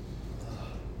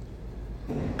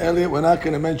 Elliot, we're not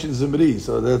going to mention Zimri,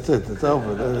 so that's it. It's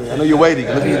over. I know you're waiting.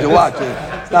 You're looking at your watch.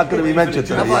 It's not going to be mentioned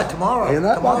today. How about tomorrow? You're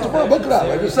not tomorrow. Book it up.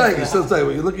 I'm just saying. You still say,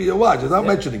 well, you look at your watch. It's not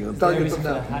mentioning it. I'm telling you from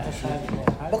now.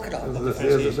 Book it up.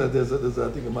 There's I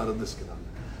think, amount of discount on it.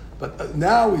 But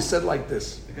now we said like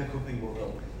this.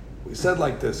 We said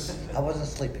like this. I wasn't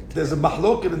sleeping. There's a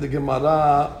mahloket in the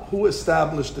Gemara. Who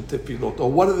established the tefillot,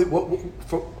 or what are they?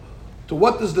 To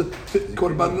what does the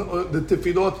korban, the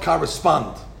tefillot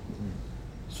correspond?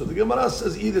 So the Gemara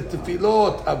says either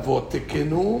tefillot avot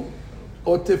tekenu,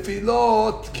 or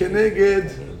tefillot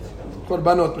keneged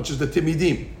korbanot, which is the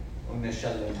timidim.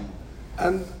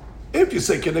 And if you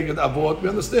say keneged avot, we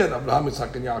understand Abraham,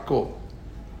 Yitzhak, and Yaakov.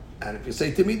 And if you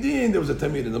say Timidin, there was a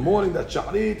Timid in the morning, that's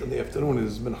Sha'rit, and the afternoon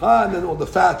is Mincha, and then all the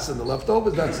fats and the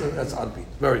leftovers, that's Arbit.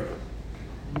 Very good.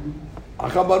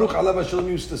 Acham Baruch Alav Hashem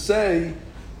used to say,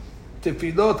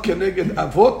 Tefillot keneged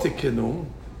avot tikenu,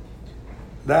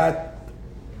 that,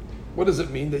 what does it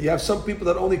mean? That you have some people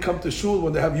that only come to shul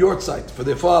when they have yortzeit for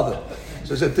their father.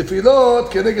 So he said,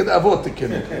 Tefillot keneged avot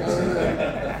tikenu.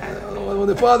 When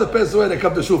the father passes away, they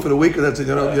come to shul for a week, and that's it,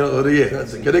 the year.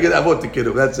 That's it. Keneged avot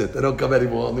tikenu, that's it. They don't come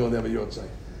anymore, only when they have a yortzeit.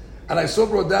 And I saw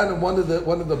brought down in one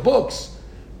of the books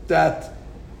that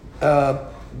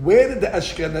where did the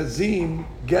Ashkenazim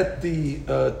get the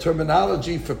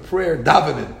terminology for prayer?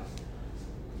 Davening.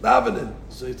 Davening.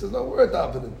 So he says no word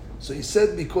davening. So he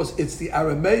said because it's the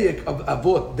Aramaic of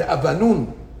avot, the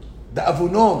avanun, the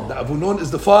avunon. The avunon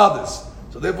is the fathers.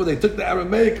 So therefore they took the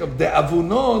Aramaic of the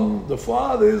avunon, the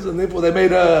fathers, and therefore they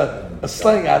made a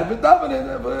slang out of it.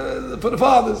 Davening for the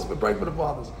fathers, for praying for the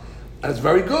fathers. And it's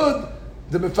very good.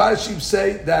 The Mefarshim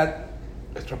say that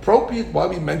it's appropriate why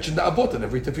we mention the avot in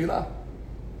every tefillah.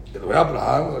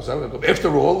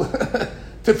 After all,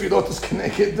 tefillot is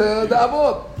connected to the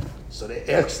avot. So they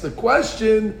ask the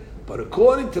question, but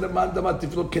according to the Mandamat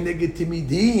tefillot connected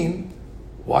timidim,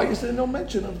 why is there no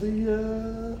mention of the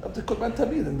Korban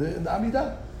Tamid in the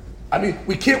Amidah? I mean,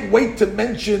 we can't wait to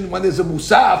mention when there's a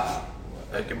Musaf.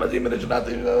 Every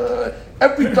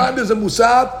time there's a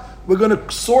Musaf, we're going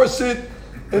to source it.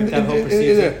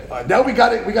 Now we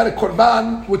got a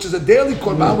korban, which is a daily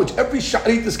korban, which every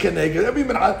sharit is keneged, every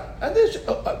minhag. And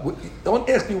don't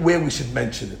ask me where we should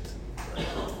mention it.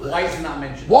 Why is it not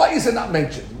mentioned? Why is it not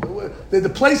mentioned? The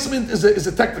placement is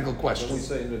a technical question. We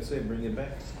say bring it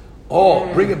back.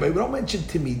 Oh, bring it back. We don't mention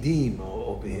timidim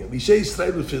over here. We say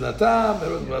Yisrael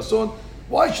v'shinatam.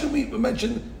 Why should we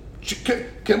mention? So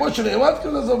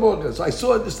I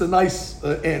saw just a nice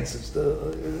answer.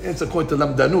 The answer according to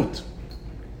Lamdanut.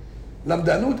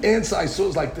 Lamdanut answer I saw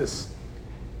is like this.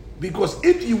 Because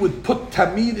if you would put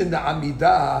Tamid in the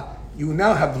Amidah, you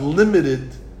now have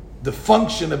limited the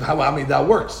function of how Amidah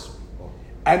works.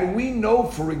 And we know,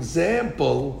 for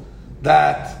example,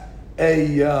 that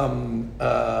a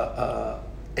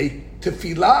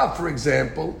tefillah, for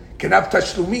example, can have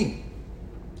tashlumin.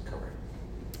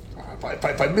 Correct.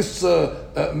 If I miss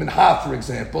minha, for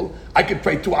example, I could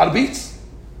pray 2 arbits.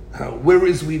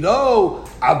 Whereas we know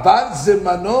Abad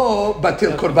Zemano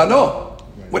Batil Korbano.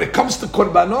 When it comes to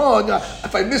Korbano,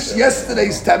 if I miss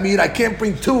yesterday's Tamid, I can't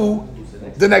bring 2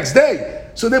 the next day.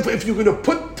 So therefore, if you're going to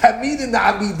put Tamid in the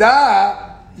Amidah,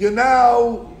 you're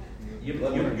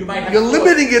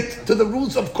limiting it to the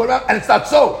rules of Korban, and it's not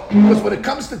so. Because when it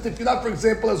comes to Tefillah, for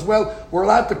example, as well, we're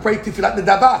allowed to pray Tefillah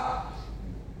Nedavah.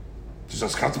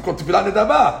 Just comes to call Tefillah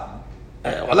Nedavah.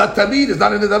 Olat Tamid is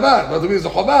not in Nedavah. Tamid is a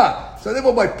Chobah. So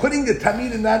therefore, by putting the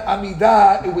Tamid in that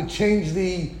Amidah, it would change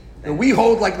the... And we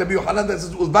hold like Rabbi Yochanan that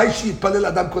says, "Ulvaishi yitpalel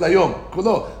adam kol hayom."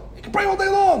 You can pray all day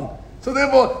long. So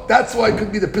therefore, that's why it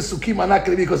could be the Pesukim are not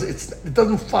going to be, because it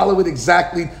doesn't follow it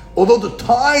exactly. Although the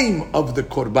time of the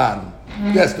Korban,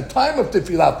 yes, the time of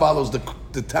Tefillah follows the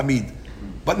Tamid,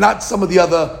 but not some of the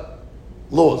other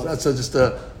laws. That's just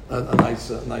a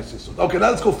nice issue. Okay, now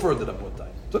let's go further up one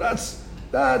time. So that's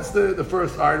the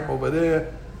first item over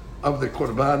there of the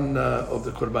Korban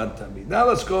Tamid. Now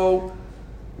let's go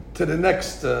to the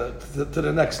next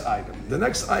item. The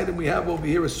next item we have over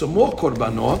here is some more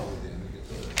Korbanot.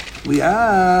 We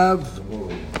have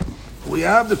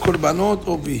the Korbanot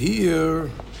over here.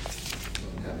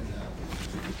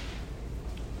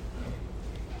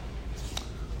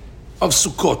 Of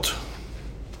Sukkot.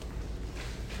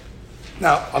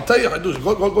 Now, I'll tell you,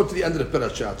 go to the end of the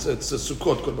parasha. It's a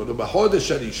Sukkot Korbanot.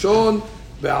 B'chodesh harishon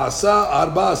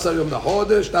be'asa 14 yom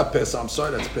lachodesh. Not Pesach. I'm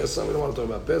sorry, that's Pesach. We don't want to talk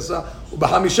about Pesach.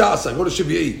 U'b'hamisha go to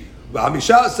Shvi'i.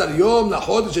 ב-15 יום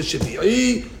לחודש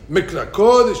השביעי, מקרא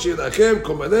קודש ירחם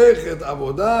כל מלאכת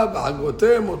עבודה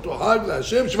וחגותם אותו חג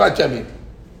להשם 7 ימים.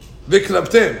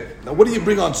 וקרבתם. Now what do you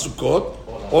bring on Sukkot?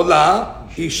 עולה,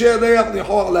 אישי ריח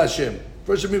ניחוח להשם.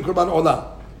 First you bring קורבן עולה.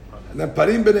 And then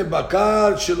פרים בני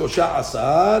בקר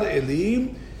 13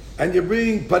 אלים, and you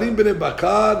bring פרים בני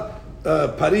בקר,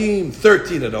 פרים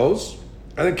 13 of those,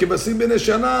 and then כבשים בני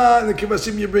שנה, and then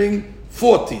כבשים you bring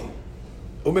 14.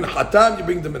 Umin hatam, you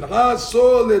bring the mincha,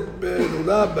 solid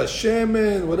benula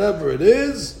bashemen, whatever it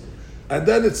is, and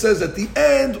then it says at the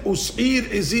end, us'ir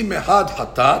izim mehad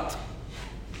hatat.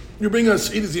 You bring a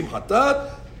us'ir izim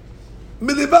hatat,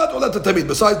 milivat olat tamid.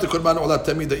 Besides the korban olat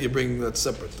tamid that you bring, that's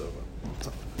separate.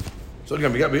 So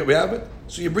again, we have it.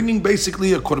 So you're bringing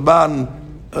basically a korban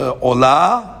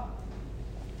olah.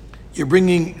 You're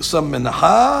bringing some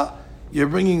mincha. You're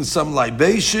bringing some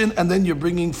libation, and then you're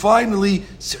bringing finally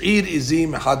Se'ir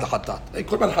Izim Had Hatat.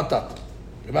 Korban Hatat.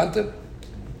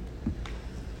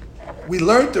 We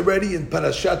learned already in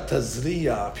Parashat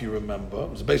Tazria, if you remember, it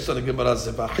was based on the Gemara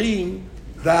Zevachim,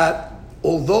 that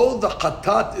although the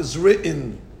Khatat is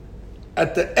written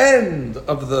at the end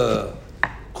of the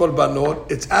Korbanot,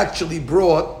 it's actually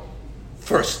brought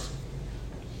first.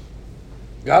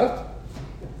 Got it?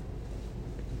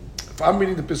 If I'm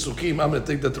reading the Pesukim, I'm going to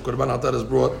think that the Korban Khatat is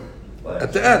brought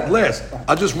at the end, last.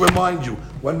 I'll just remind you,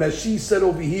 when Rashi said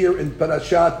over here in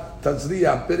Parashat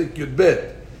Tazria, Perik Yud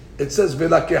Bet, it says,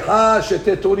 V'lakeha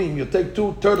shete torim, you take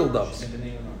 2 turtle doves.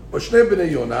 V'shnei b'nei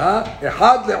Yonah,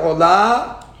 ehad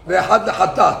le'olah, ve'ehad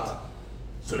le'chatat.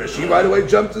 So Rashi right away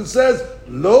jumps and says,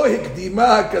 Lo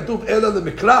hikdima ha'katuv ela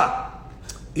le'mikra.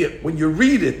 When you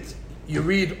read it, you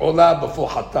read olah before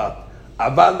chatat.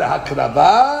 Aval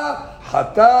le'hakrava,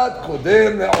 chatat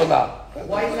kodem le'olah.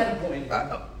 Why is that important?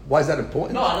 Why is that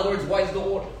important? No, in other words, why is the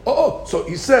order? So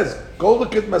he says, go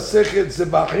look at Masechet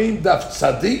Zebachim Daf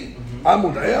Tzadi,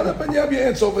 Amud Ayala, and you have your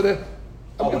answer over there.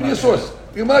 I'm giving you a source.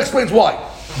 The Gemara explains why.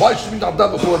 Why should we not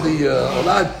done before the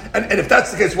Olah? And if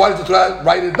that's the case, why did the Torah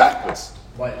write it backwards?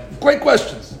 Why? Great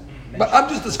questions. But I'm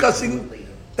just discussing,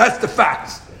 that's the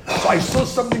facts. So I saw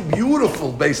something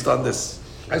beautiful based on this.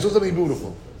 I saw something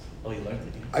beautiful. Oh, you learned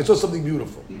it. I saw something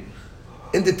beautiful.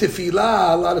 In the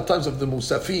Tefillah, a lot of times of the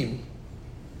Musafim,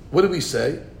 what do we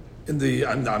say? In the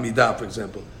Amidah, for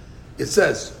example, it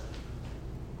says,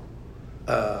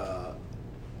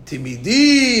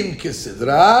 Timidim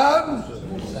kesidran,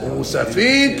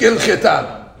 Musafim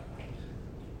kelchetan.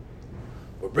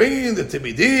 We're bringing in the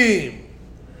Timidim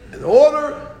in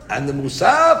order, and the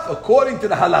Musaf according to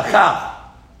the halakha.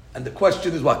 And the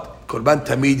question is what? Korban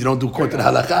Tamid, you don't do according to the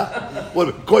halakha?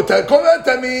 What? Korban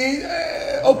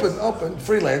Tamid, open,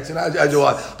 freelance, as you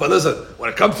want. But listen, when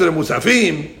it comes to the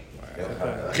Musafim,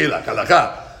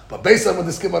 but based on what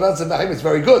this Gemara says, it's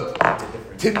very good.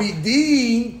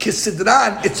 Timidin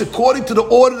kisidran, it's according to the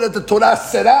order that the Torah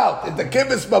set out. In the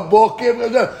Kibbutz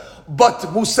Mabokim, but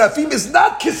Musafim is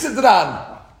not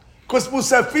kisidran. Because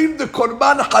Musafim, the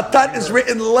Korban Khatat is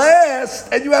written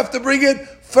last, and you have to bring it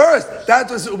first. That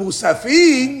was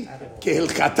Musafim Kehil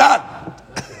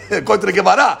Khatat. According to the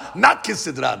Gemara, not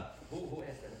kisidran. Who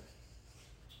asked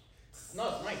that? No,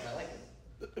 it's nice. I like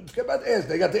it.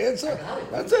 They got the answer.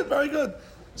 That's it. Very good.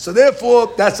 So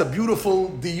therefore, that's a beautiful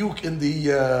diuk in the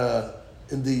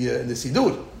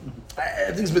Sidur.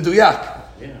 Everything's meduyak.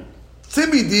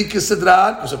 Timidi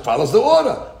kisidran, because it follows the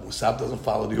order. Musaf doesn't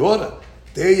follow the order.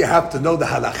 There you have to know the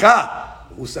halakha.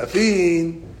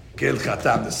 Musafin kel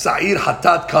khatam. The sa'ir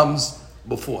hatat comes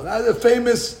before. Now the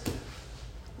famous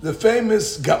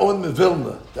Gaon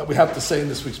Mevilna that we have to say in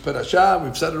this week's parasha.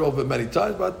 We've said it over many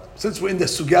times, but since we're in the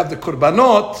sugya of the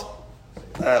korbanot,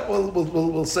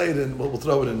 we'll say it and we'll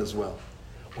throw it in as well.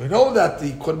 We know that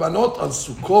the korbanot on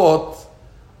Sukkot,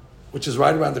 which is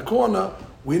right around the corner,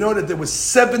 we know that there were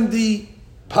 70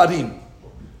 parim,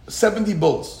 70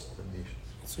 bulls.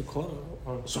 Sukkot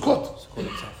or Sukkot. Sukkot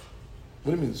itself.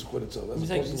 What do you mean Sukkot itself?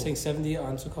 You're saying 70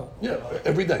 on Sukkot. Yeah,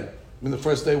 every day. I mean, the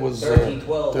first day was 13,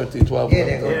 12. 13, 12.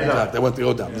 Yeah, They went to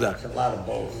Odam. Exactly. A lot of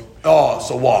both. Oh,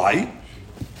 so why?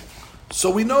 So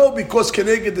we know because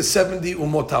Keneged the 70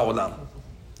 Umot HaOlam.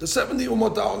 The 70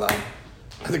 Umot HaOlam.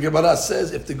 And the Gemara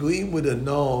says, if the Goyim would have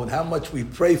known how much we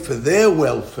pray for their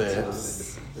welfare,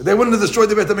 they wouldn't have destroyed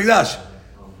the Beit HaMikdash.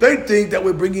 They think that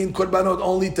we're bringing Korbanot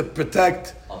only to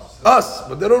protect us.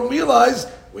 But they don't realize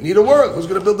we need a work. Who's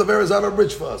going to build the Verrazano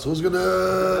Bridge for us? Who's going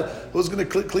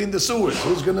to clean the sewers?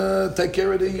 Who's going to take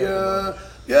care of the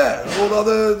all the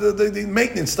other the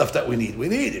maintenance stuff that we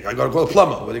need? I got to call a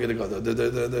plumber. Where are you going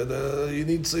to go? You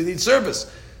need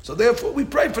service. So therefore, we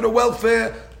pray for the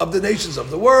welfare of the nations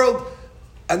of the world,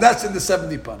 and that's in the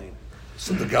 70 panim.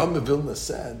 So the Gaon of Vilna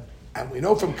said, and we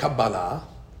know from Kabbalah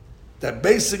that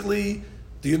basically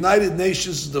the United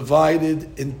Nations is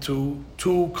divided into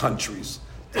 2 countries.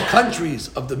 The countries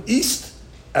of the East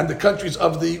and the countries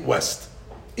of the West.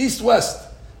 East-West.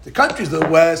 The countries of the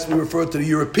West, we refer to the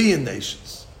European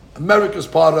nations. America is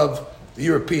part of the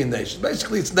European nations.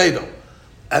 Basically, it's NATO.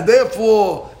 And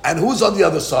therefore, and who's on the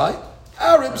other side?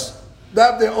 Arabs. They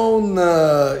have their own,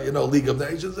 League of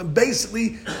Nations. And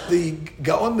basically, the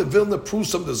Gaon of Vilna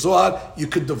proves from the Zohar, you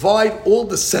could divide all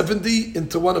the 70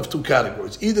 into one of 2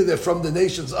 categories. Either they're from the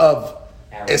nations of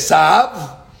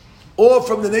Esav, or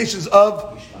from the nations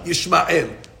of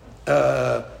Yishmael.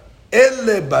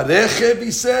 Elle barechev,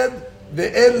 he said,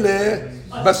 ve'elle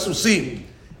basusim.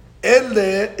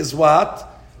 Elle is what?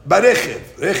 Barechev.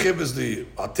 Rechev is the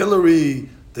artillery,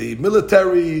 the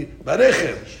military,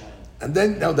 barechev. And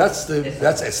then, now that's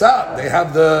Esav. They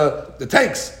have the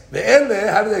tanks. The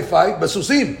Elle, how do they fight?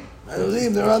 Basusim.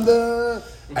 They're on the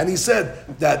And he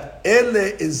said that Ele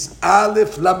is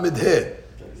Aleph Lamed He.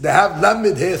 They have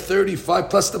Lamed He 35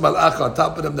 plus the Malach on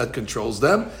top of them that controls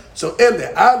them. So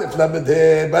Ele, Aleph Lamed He,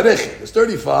 Barechem. It's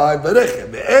 35,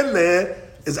 Barechem. Ele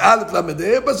is Aleph Lamed He,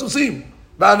 Basusim.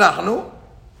 Ba'anachnu.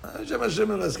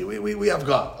 We have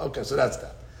God. Okay, so that's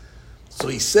that. So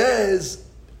he says,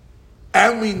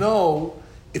 and we know,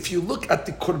 if you look at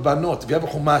the Korbanot, if you have a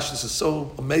Chumash, this is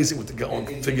so amazing what the Gaon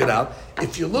figured out.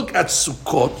 If you look at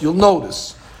Sukkot, you'll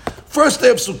notice. First day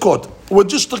of Sukkot, we're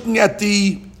just looking at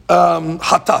the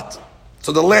Hatat.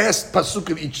 So the last pasuk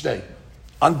of each day.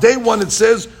 On day one it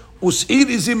says, Us'ir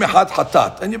izim echad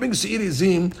hatat. And you bring Us'ir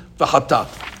izim v'hatat.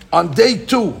 On day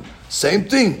two, same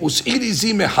thing. Us'ir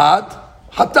izim echad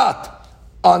hatat.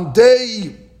 On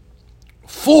day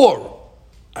 4,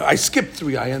 I skipped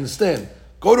 3, I understand.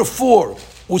 Go to 4.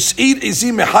 Us'ir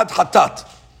izim echad hatat.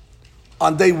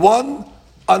 On day 1,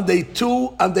 on day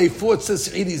 2, on day 4 it says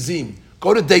Us'ir izim.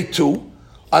 Go to day 2.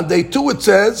 On day 2 it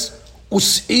says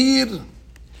Us'ir,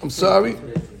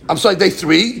 day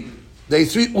 3. Day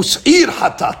 3, Us'ir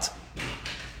hatat.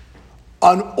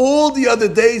 On all the other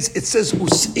days, it says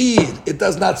Us'ir. It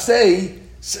does not say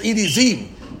Se'ir izim.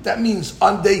 That means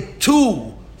on day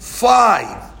 2,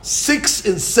 5, 6,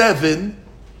 and 7,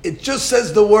 it just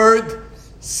says the word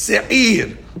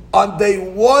Se'ir. On day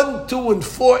 1, 2, and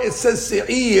 4, it says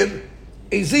Se'ir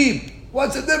izim.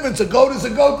 What's the difference? A goat is a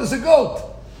goat is a goat.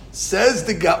 Says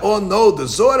the Gaon, no, the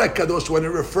Zohar HaKadosh, when it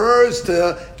refers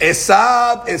to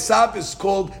Esav is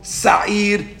called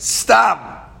Sa'ir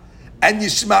Stam. And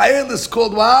Yishmael is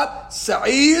called what?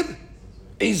 Sa'ir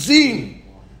Izim.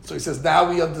 So he says, now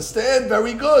we understand,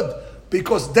 very good.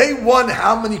 Because day 1,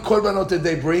 how many korbanot did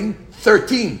they bring?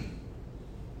 13.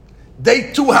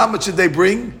 Day 2, how much did they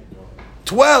bring?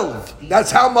 12.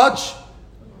 That's how much?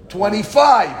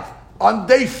 25. On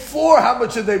day 4, how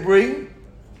much did they bring?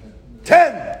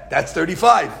 10. That's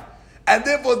 35. And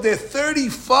therefore, they're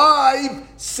 35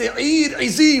 Se'ir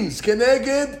Izims,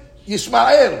 Keneged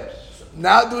Yishmael.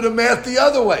 Now do the math the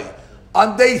other way.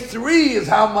 On day 3 is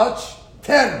how much?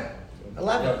 10.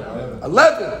 11.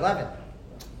 11.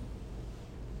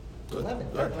 Good.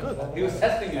 He was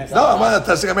testing you. No, I'm not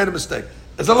testing. I made a mistake.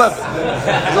 It's 11.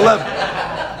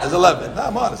 It's 11. No,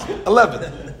 I'm honest.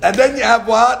 11. And then you have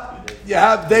what? You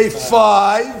have day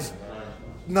 5,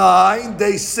 9,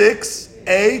 day 6,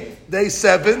 8, day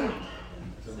 7.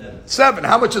 7.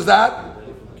 How much is that?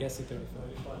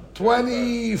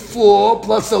 24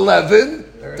 plus 11,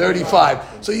 35.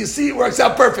 So you see, it works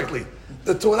out perfectly.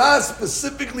 The Torah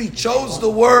specifically chose the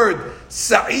word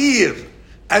Sa'ir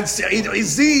and Sa'ir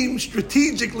Izim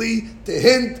strategically to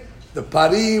hint the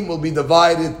Parim will be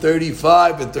divided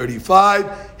 35 and 35.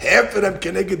 Half of them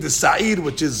connected to Sa'ir,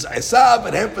 which is Esav,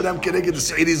 and half of them connected to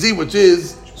Sa'ir Izim, which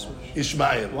is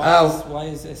Ishmael. Why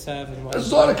is Esav and why the is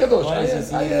Zohar HaKadosh. why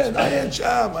is Ayin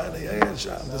Sham.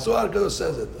 The Zohar HaKadosh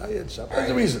says it. Ayin Sham. There's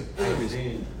a reason.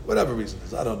 Whatever reason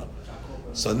is, I don't know.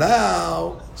 So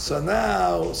now, let's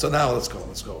go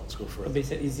further. They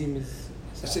said Izim is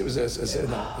Izim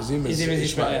is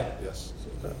Ishmael. Yes.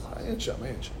 Ayin Sham.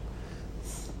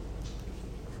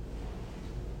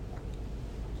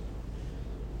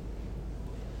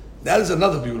 That is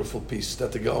another beautiful piece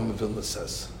that the Gaon of Vilna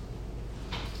says.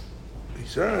 He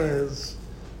says,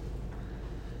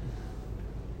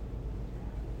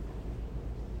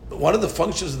 one of the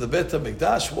functions of the Beit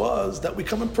HaMikdash was that we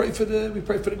come and pray for the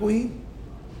Goyim.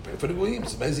 Pray for the Goyim.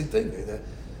 It's an amazing thing.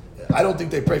 I don't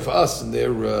think they pray for us in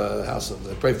their house.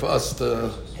 They pray for us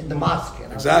in the mosque.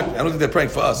 Exactly. I don't think they're praying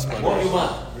for us.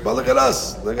 But look at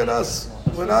us.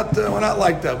 We're not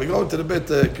like that. We go into the Beit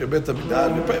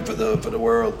HaMikdash. We pray for the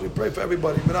world. We pray for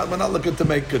everybody. We're not looking to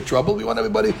make trouble. We want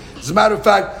everybody. As a matter of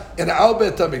fact, in our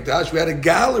Beit HaMikdash, we had a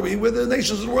gallery where the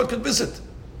nations of the world could visit.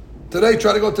 Today,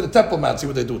 try to go to the Temple Mount, see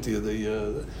what they do to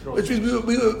you. Which means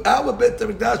our Beit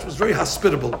HaMikdash was very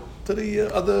hospitable to the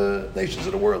other nations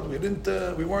of the world. We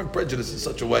weren't prejudiced in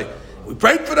such a way. We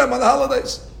prayed for them on the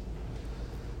holidays.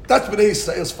 That's Bnei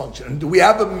Yisrael's function. And do we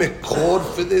have a mekor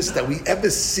for this? That we ever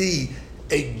see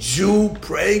a Jew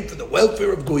praying for the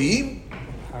welfare of Goyim?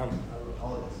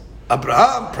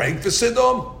 Abraham praying for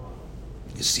Sodom.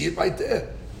 You see it right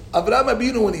there. Abraham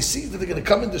Abinu, when he sees that they're going to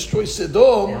come and destroy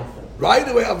Sodom, right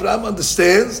away Abraham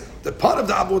understands that part of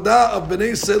the avodah of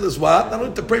Bnei Yisrael is what? Not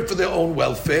only to pray for their own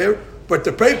welfare, but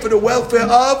to pray for the welfare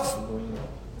of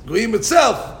Goyim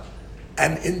itself.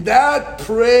 And in that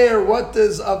prayer, what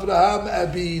does Abraham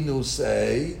Abinu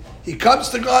say? He comes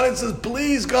to God and says,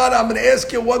 please God, I'm going to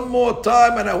ask you one more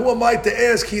time, and who am I to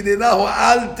ask? Hidenahu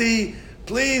alti.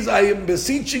 Please, I am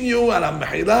beseeching you, and I'm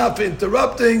mahila for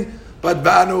interrupting, but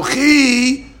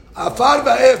ba'anuchi, Afar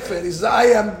va'efer. He says, I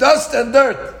am dust and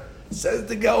dirt. Says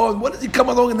the Gaon, what did he come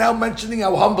along and now mentioning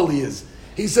how humble he is?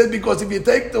 He said, because if you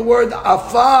take the word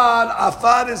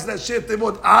afar is Nashif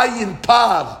Tevot, ayin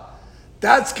par.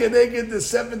 That's keneged the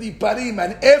 70 parim.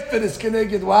 And efer is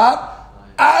keneged what?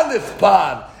 Aleph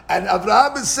par. And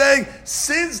Avraham is saying,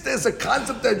 since there's a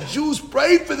concept that Jews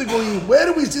pray for the Goyim, where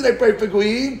do we see they pray for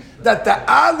Goyim? That the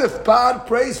Aleph part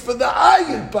prays for the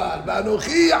Ayin part.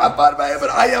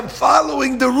 I am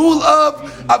following the rule of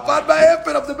Afar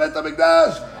Ba'efer of the Beit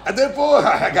HaMikdash. And therefore,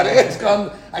 I got to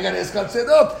ask him, say,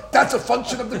 no, that's a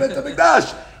function of the Beit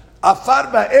HaMikdash. Afar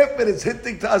Ba'efer is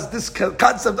hinting to us this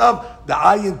concept of the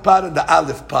Ayin part and the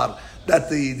Aleph part.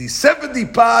 That the 70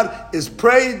 par is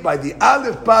prayed by the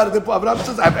Aleph par. Therefore, Abraham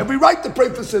says, I have every right to pray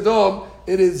for Sodom.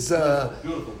 It is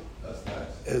beautiful. That's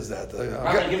nice. Is that?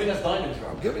 I'm giving us diamonds,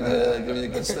 Rob. I'm giving you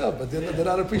good stuff, but they're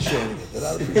not appreciating it. They're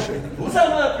not appreciating it. Who's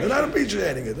that? They're not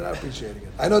appreciating it. They're not appreciating it.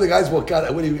 I know the guys walk out. I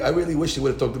really wish they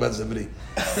would have talked about Zimri.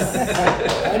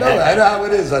 I know how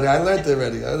it is, honey. I learned it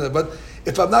already. But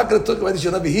if I'm not going to talk about it,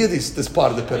 you'll never hear this part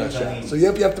of the parasha. So you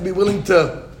have to be willing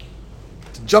to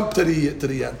jump to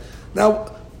the end.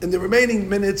 Now, in the remaining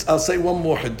minutes, I'll say one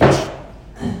more Hiddush.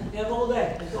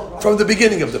 From the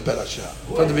beginning of the parasha.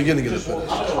 From the beginning of the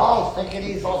parasha. Charles, take it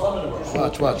easy.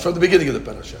 Watch. From the beginning of the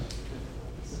parasha.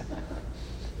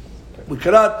 We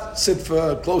cannot sit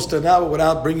for close to an hour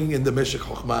without bringing in the Meshech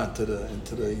Chochmah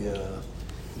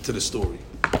into the story.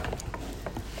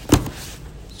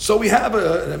 So we have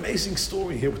an amazing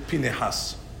story here with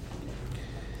Pinehas,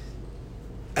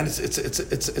 and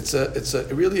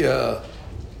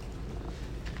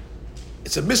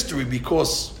it's a mystery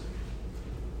because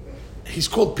he's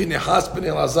called Pinehas ben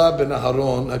Elazar ben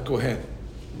Aharon a Kohen,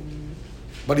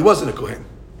 but he wasn't a Kohen.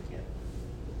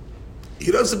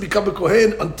 He doesn't become a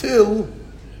Kohen until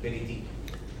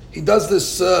he does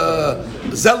this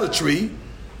zealotry.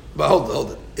 But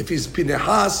hold it. If he's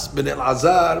Pinehas ben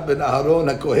Elazar ben Aharon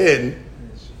a Kohen,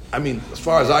 I mean, as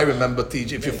far as I remember,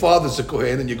 TJ, if your father's a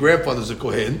Kohen and your grandfather's a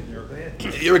Kohen,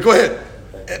 you're a Kohen,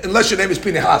 unless your name is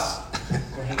Pinehas.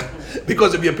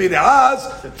 Because if you're Pinehas,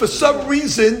 for some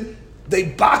reason, they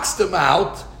boxed him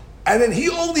out, and then he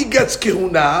only gets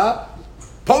kehuna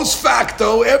post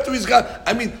facto after he's got.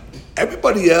 I mean,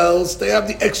 everybody else, they have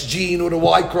the X gene or the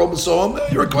Y chromosome.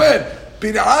 You're a Kohen.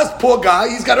 Pinehas, poor guy,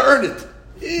 he's got to earn it.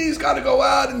 He's got to go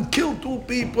out and kill 2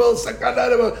 people.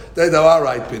 They go, all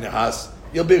right, Pinehas,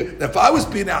 you'll be. If I was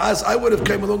Pinehas, I would have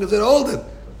came along and said, hold it,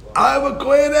 I'm a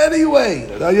Kohen anyway.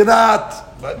 No, you're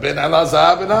not. But Ben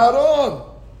Elazar ben Aaron.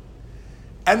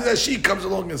 And then she comes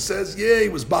along and says, yeah, he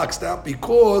was boxed out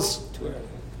because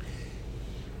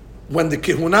when the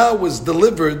kehuna was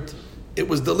delivered, it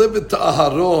was delivered to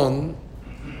Aharon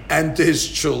and to his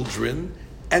children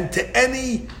and to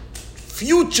any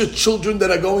future children that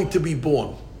are going to be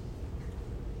born.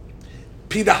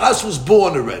 Pinehas was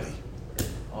born already.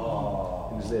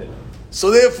 Oh, Who's there? So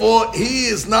therefore, he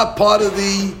is not part of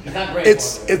the. He's not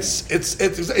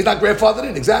grandfathered. He's not grandfathered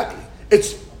in, exactly.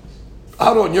 It's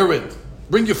Aharon, you're in.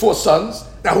 Bring your 4 sons.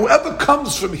 Now, whoever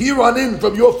comes from here on in,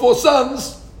 from your 4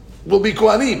 sons, will be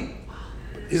Kohanim.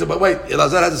 He said, but wait,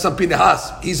 Elazar has a son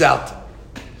Pinehas. He's out.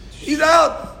 He's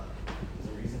out.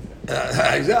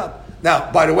 He's out.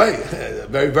 Now, by the way,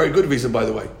 very, very good reason, by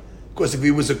the way. Of course, if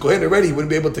he was a Kohen already, he wouldn't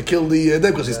be able to kill the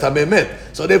them because he's Tamei Met.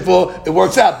 So therefore, it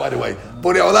works out, by the way.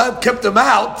 But the Olam kept him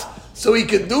out so he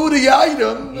could do the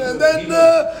item, and then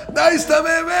nice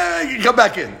Tamei Met, he can come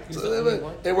back in. So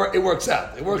it works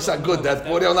out. It works out good that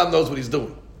Borei Olam knows what he's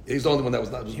doing. He's the only one that was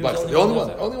boxed. The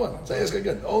only one. Say ask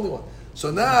again. The only one. So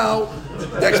now,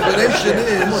 the explanation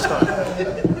is...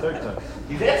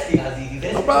 He's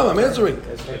asking. No problem, I'm answering.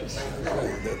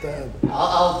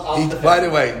 By the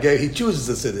way, he chooses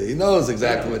to sit there. He knows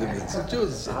exactly what it means. He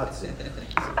chooses to sit there.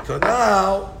 So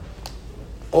now,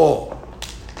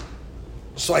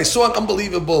 so I saw an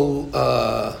unbelievable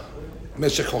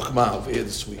Meshech Chochmah over here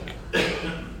this week.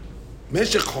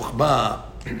 Meshech Chochmah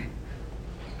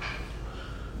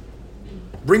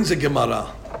brings a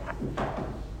Gemara.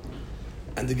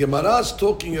 And the Gemara is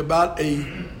talking about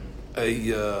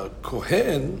a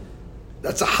Kohen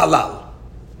that's a halal.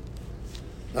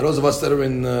 Now, those of us that are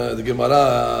in the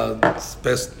Gemara, it's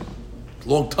past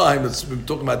long time, we've been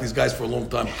talking about these guys for a long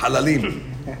time. Halalim.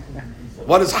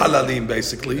 What is halalim,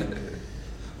 basically?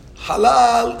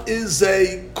 Halal is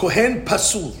a Kohen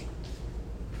pasul.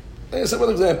 Let me say one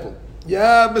example.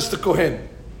 Yeah, Mr. Kohen.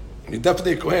 He's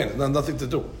definitely a Kohen. It has nothing to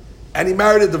do. And he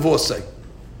married a divorcee.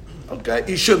 Okay,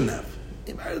 he shouldn't have.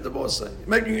 He married a divorcee.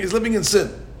 He's living in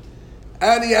sin.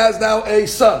 And he has now a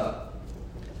son.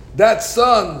 That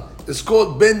son is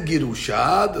called Ben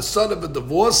Girusha, the son of a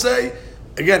divorcee,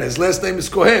 Again, his last name is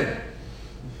Kohen.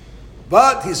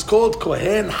 But he's called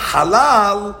Kohen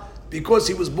Halal because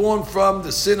he was born from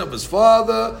the sin of his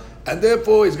father, and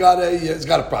therefore he's got a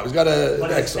problem. He's got an But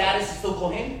his exile. status is still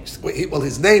Kohen? Well,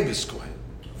 his name is Kohen.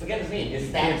 Forget his name. His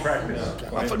status.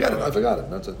 I forgot it.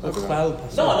 That's it. I forgot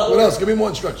it. No, What else? Give me more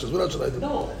instructions. What else should I do?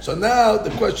 No. So now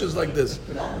the question is like this.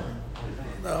 No.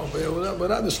 No, we're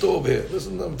not in the store over here.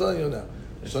 Listen, I'm telling you now.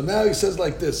 So now he says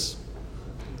like this.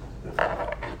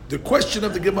 The question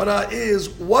of the Gemara is,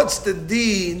 what's the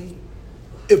deen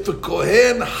if a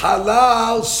Kohen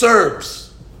Halal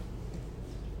serves?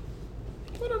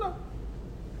 I don't know.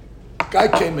 Guy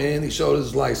came in, he showed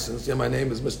his license. Yeah, my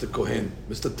name is Mr. Kohen,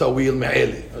 Mr. Tawil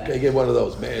Me'eli. Okay, give one of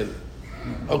those, Me'eli.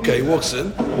 Okay, he walks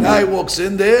in. Now he walks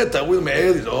in there, Tawil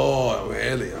Me'eli. Oh,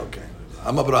 Me'eli, okay.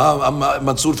 I'm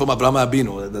Mansur from Abraham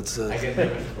Abinu. That's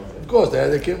of course,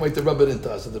 they can't wait to rub it into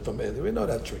us. From Me'eli. We know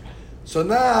that trick. So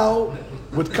now,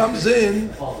 what comes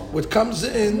in,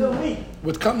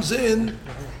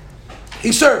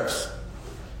 he serves.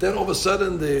 Then all of a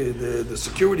sudden, the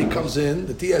security comes in.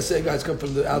 The TSA guys come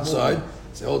from the outside.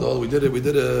 Say, hold on, we did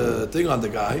a thing on the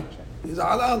guy. He's a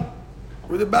halal.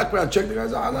 We did background check. The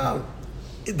guy's a halal.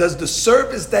 Does the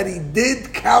service that he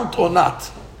did count or not?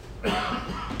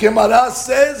 Gemara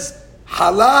says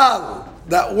halal.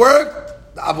 That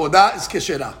worked. The avodah is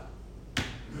kesherah.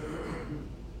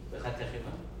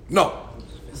 No.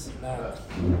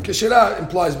 Kesherah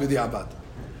implies b'di'abad.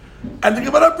 And the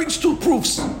Gemara brings two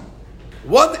proofs.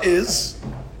 One is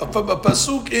from a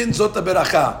pasuk in Zot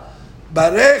HaBeracha,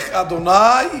 Barech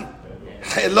Adonai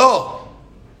Helo,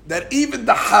 that even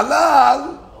the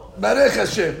halal, Barech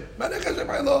Hashem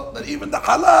Helo, that even the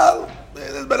halal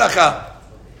is Beracha.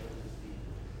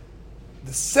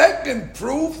 The second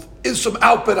proof is from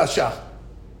Al Perashah.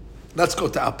 Let's go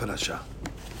to Al Perashah.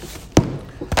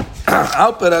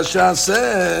 Al Perashah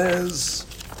says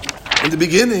in the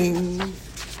beginning,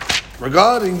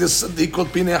 regarding this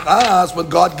Sadiq Pinehas, what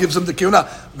God gives him the kiuna,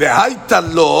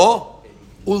 ve'haita lo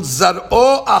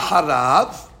ulzar'o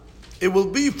aharav, it will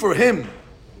be for him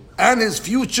and his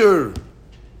future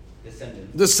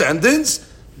descendants,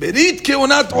 berit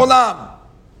kiunat olam.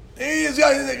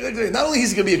 Not only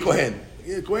he's going to be a Kohen,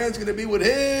 the Kohen's going to be with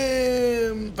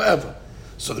him forever.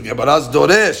 So the Gemara's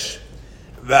doresh,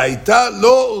 ve'haita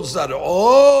lo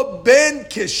ulzar'o ben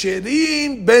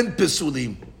kesherim ben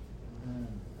pesulim.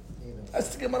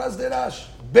 That's the Gemara's derash.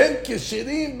 Ben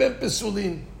kesherim, ben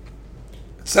pesulim.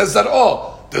 It says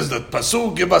zar'o. Does the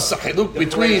pasuk give us a chiluk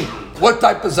between what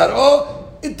type of zar'o?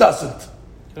 It doesn't.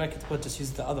 I could just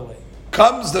use it the other way.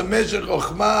 Comes the Meshech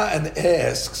Chochmah and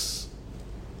asks,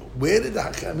 where did the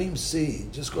Hakamim see,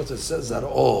 just because it says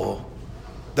zar'o,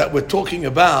 that we're talking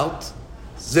about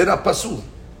zera pasul?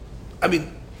 I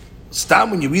mean, stam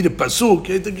when you read a pasuk,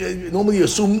 you normally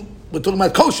assume we're talking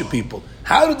about kosher people.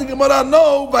 How did the Gemara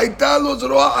know that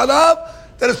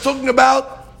it's talking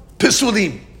about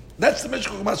Pesulim? That's the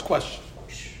Meshech Chochmah's question.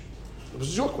 This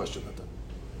is your question,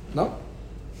 no?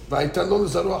 The Gemara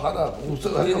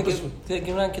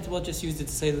and Ketubot just used it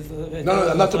to say that. No,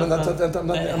 I'm not.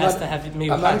 It has to have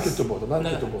maybe. I'm not in Ketubot.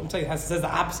 I'm saying it says the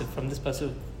opposite from this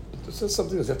pasuk. It says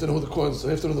something else. You have to know who the coins. You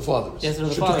have to know the fathers. You have to know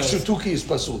the fathers. Shutuki is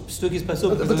pasul. Shtuki is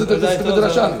pasuk. But this is the Midrash.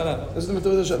 This is the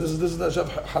Midrash. This is the Midrash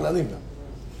halalim now.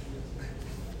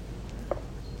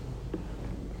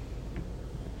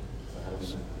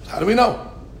 How do we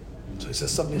know? So he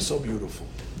says something so beautiful.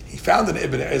 He found in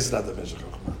Ibn Ezra the Meshech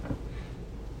Chochmah.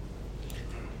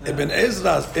 Ibn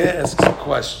Ezra asks a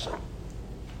question.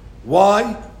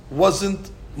 Why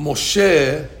wasn't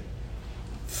Moshe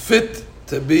fit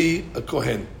to be a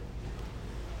Kohen?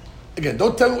 Again,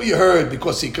 don't tell me what you heard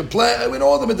because he complained. I mean,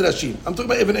 all the Midrashim. I'm talking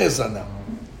about Ibn Ezra now.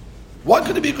 Why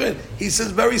could he be a Kohen? He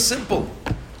says very simple.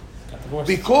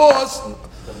 Because,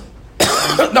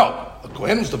 no, a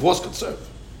Kohen who's divorced could serve.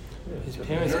 His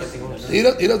parents get divorced.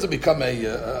 He doesn't become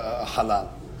a halal.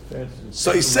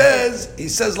 So he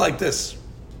says like this.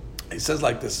 He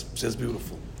says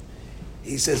beautiful.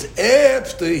 He says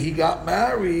after he got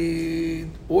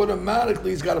married,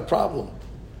 automatically he's got a problem.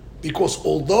 Because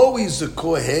although he's a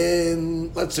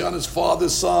Kohen, let's say on his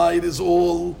father's side is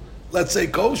all, let's say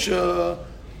kosher,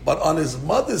 but on his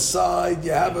mother's side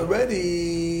you have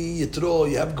already Yitro,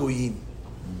 you have Goyim.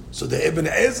 So the Ibn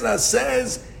Ezra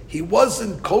says he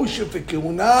wasn't kosher for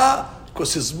Kehuna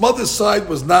because his mother's side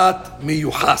was not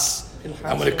miyuhas.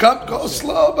 And when it comes, go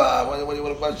slow, what are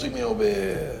you pushing me over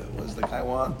here? What does the guy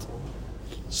want?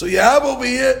 So you have over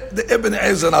here the Ibn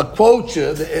Ezra, and I'll quote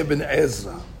you the Ibn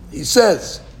Ezra. He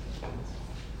says,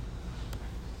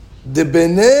 the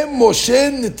Bnei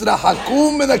Moshe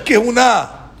nitrahakum min hakehuna.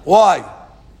 Why?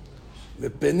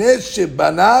 V'penei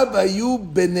shebanav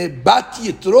hayu bnei bat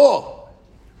Yitro.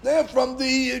 They're from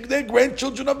they're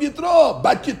grandchildren of Yitro.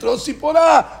 Bat Yitro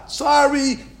Sipora.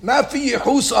 Sorry, Mafi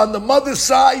Yehus on the mother's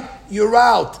side, you're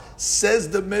out. Says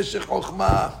the Meshech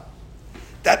Chochmah.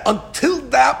 That until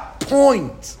that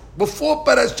point, before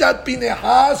Parashat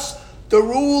Pinehas, the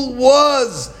rule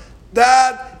was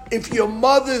that if your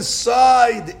mother's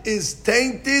side is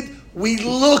tainted, we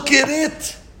look at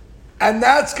it, and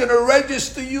that's going to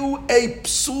register you a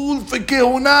psul for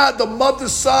kehuna. The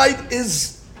mother's side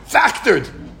is factored,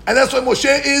 and that's why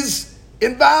Moshe is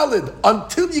invalid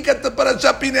until you get the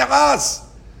Parashat Pinehas.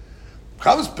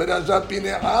 Comes Parashat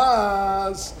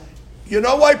Pinehas. You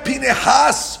know why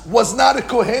Pinehas was not a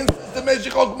Kohen? The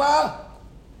Meshech Chochmah.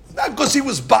 Not because he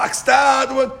was boxed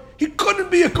out. He couldn't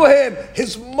be a Kohen.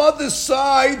 His mother's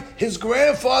side, his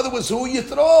grandfather was who?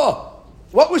 Yitro.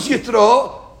 What was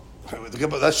Yitro?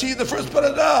 Let's see the first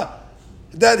parasha.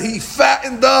 That he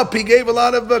fattened up. He gave a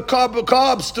lot of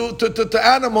carbs to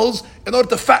animals in order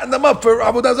to fatten them up for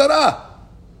Avodah Zarah.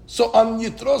 So on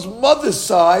Yitro's mother's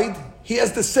side, he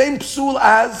has the same psul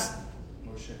as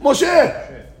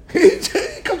Moshe. He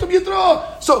comes from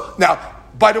Yitro. So now,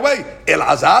 by the way,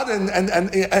 Elazar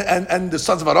and the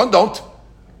sons of Aaron don't.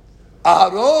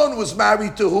 Aaron was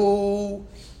married to who?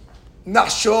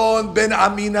 Nachshon ben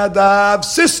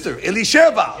Aminadab's sister,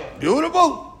 Elisheva.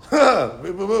 Beautiful.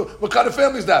 What kind of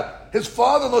family is that? His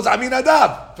father-in-law is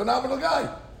Aminadab. Phenomenal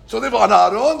guy. So therefore, on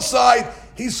Aaron's side,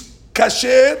 he's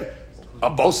kasher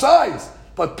on both sides.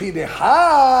 But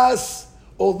Pinehas,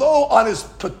 although on his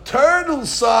paternal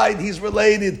side he's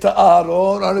related to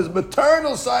Aaron, on his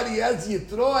maternal side he has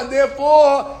Yitro, and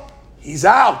therefore he's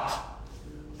out.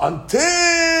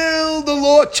 Until the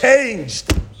law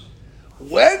changed.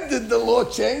 When did the law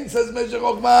change? Says Meshech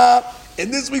Chochmah.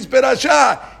 In this week's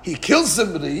Parasha, he kills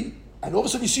somebody, and all of a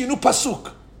sudden you see a new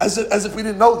pasuk, as if we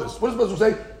didn't know this. What does the pasuk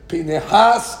say?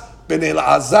 Pinehas ben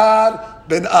Elazar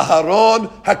ben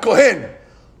Aharon HaKohen.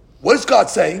 What is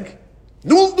God saying?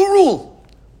 New rule.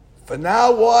 From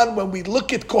now on, when we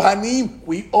look at Kohanim,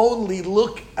 we only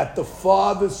look at the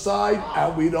father's side,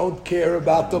 and we don't care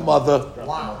about the mother.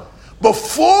 Wow.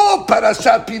 Before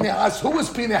Parashat Pinehas, who was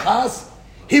Pinehas?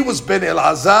 He was Ben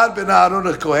Elazar, Ben Aaron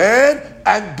HaKohen,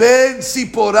 and Ben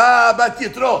Sipora Bat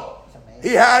Yitro.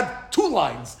 He had 2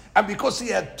 lines. And because he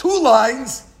had 2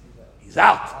 lines, he's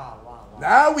out.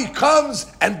 Now he comes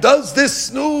and does this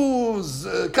snooze.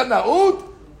 Kana'ud,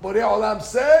 Borei Olam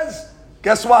says,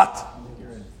 guess what?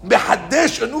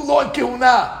 Mehadesh, a new law in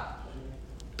Kehuna.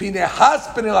 Pinehas,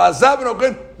 Ben Elazar, Ben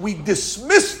HaKohen, we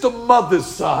dismiss the mother's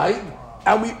side,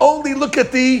 and we only look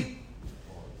at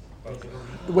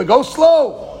we go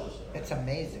slow. It's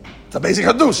amazing. It's amazing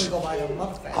Hadush. We go by the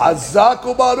month. Hazak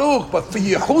u'baruch. But for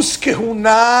Yehus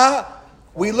Kehuna,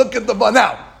 we look at the...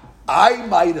 Now, I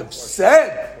might have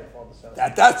said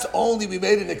that that's only, we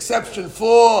made an exception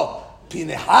for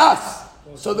Pinehas.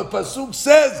 So the pasuk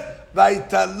says,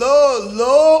 Vaitalo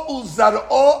lo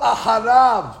uzar'o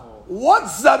aharav.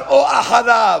 What's zar'o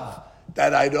aharav?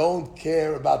 That I don't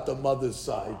care about the mother's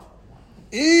side.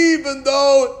 Even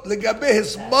though legabe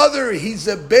his mother, he's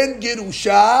a ben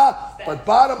Gerusha, but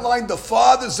bottom line, the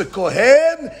father's a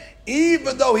Kohen.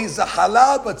 Even though he's a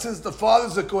halal, but since the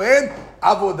father's a Kohen,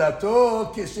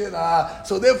 avodato kishira.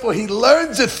 So therefore, he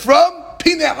learns it from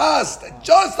Pinehas. That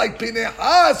just like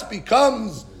Pinehas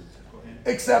becomes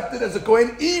accepted as a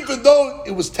Kohen, even though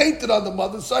it was tainted on the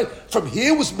mother's side. From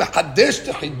here was mehadesh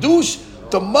to hidush.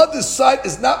 The mother's side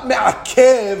is not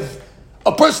me'akev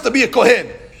a person to be a Kohen.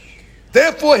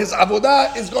 Therefore, his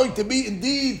avodah is going to be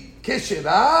indeed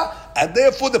keshira, and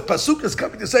therefore the pasuk is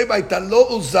coming to say by talo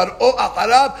uzar'o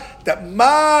acharav that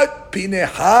ma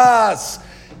Pinehas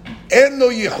en lo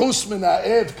yichus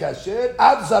mena'ev kasher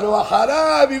ab zar'o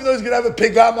acharav, even though he's going to have a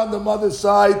pigam on the mother's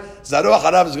side, zar'o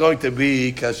acharav is going to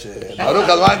be kasher. Baruch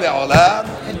Adonai le'olam.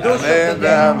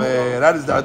 Amen. That is the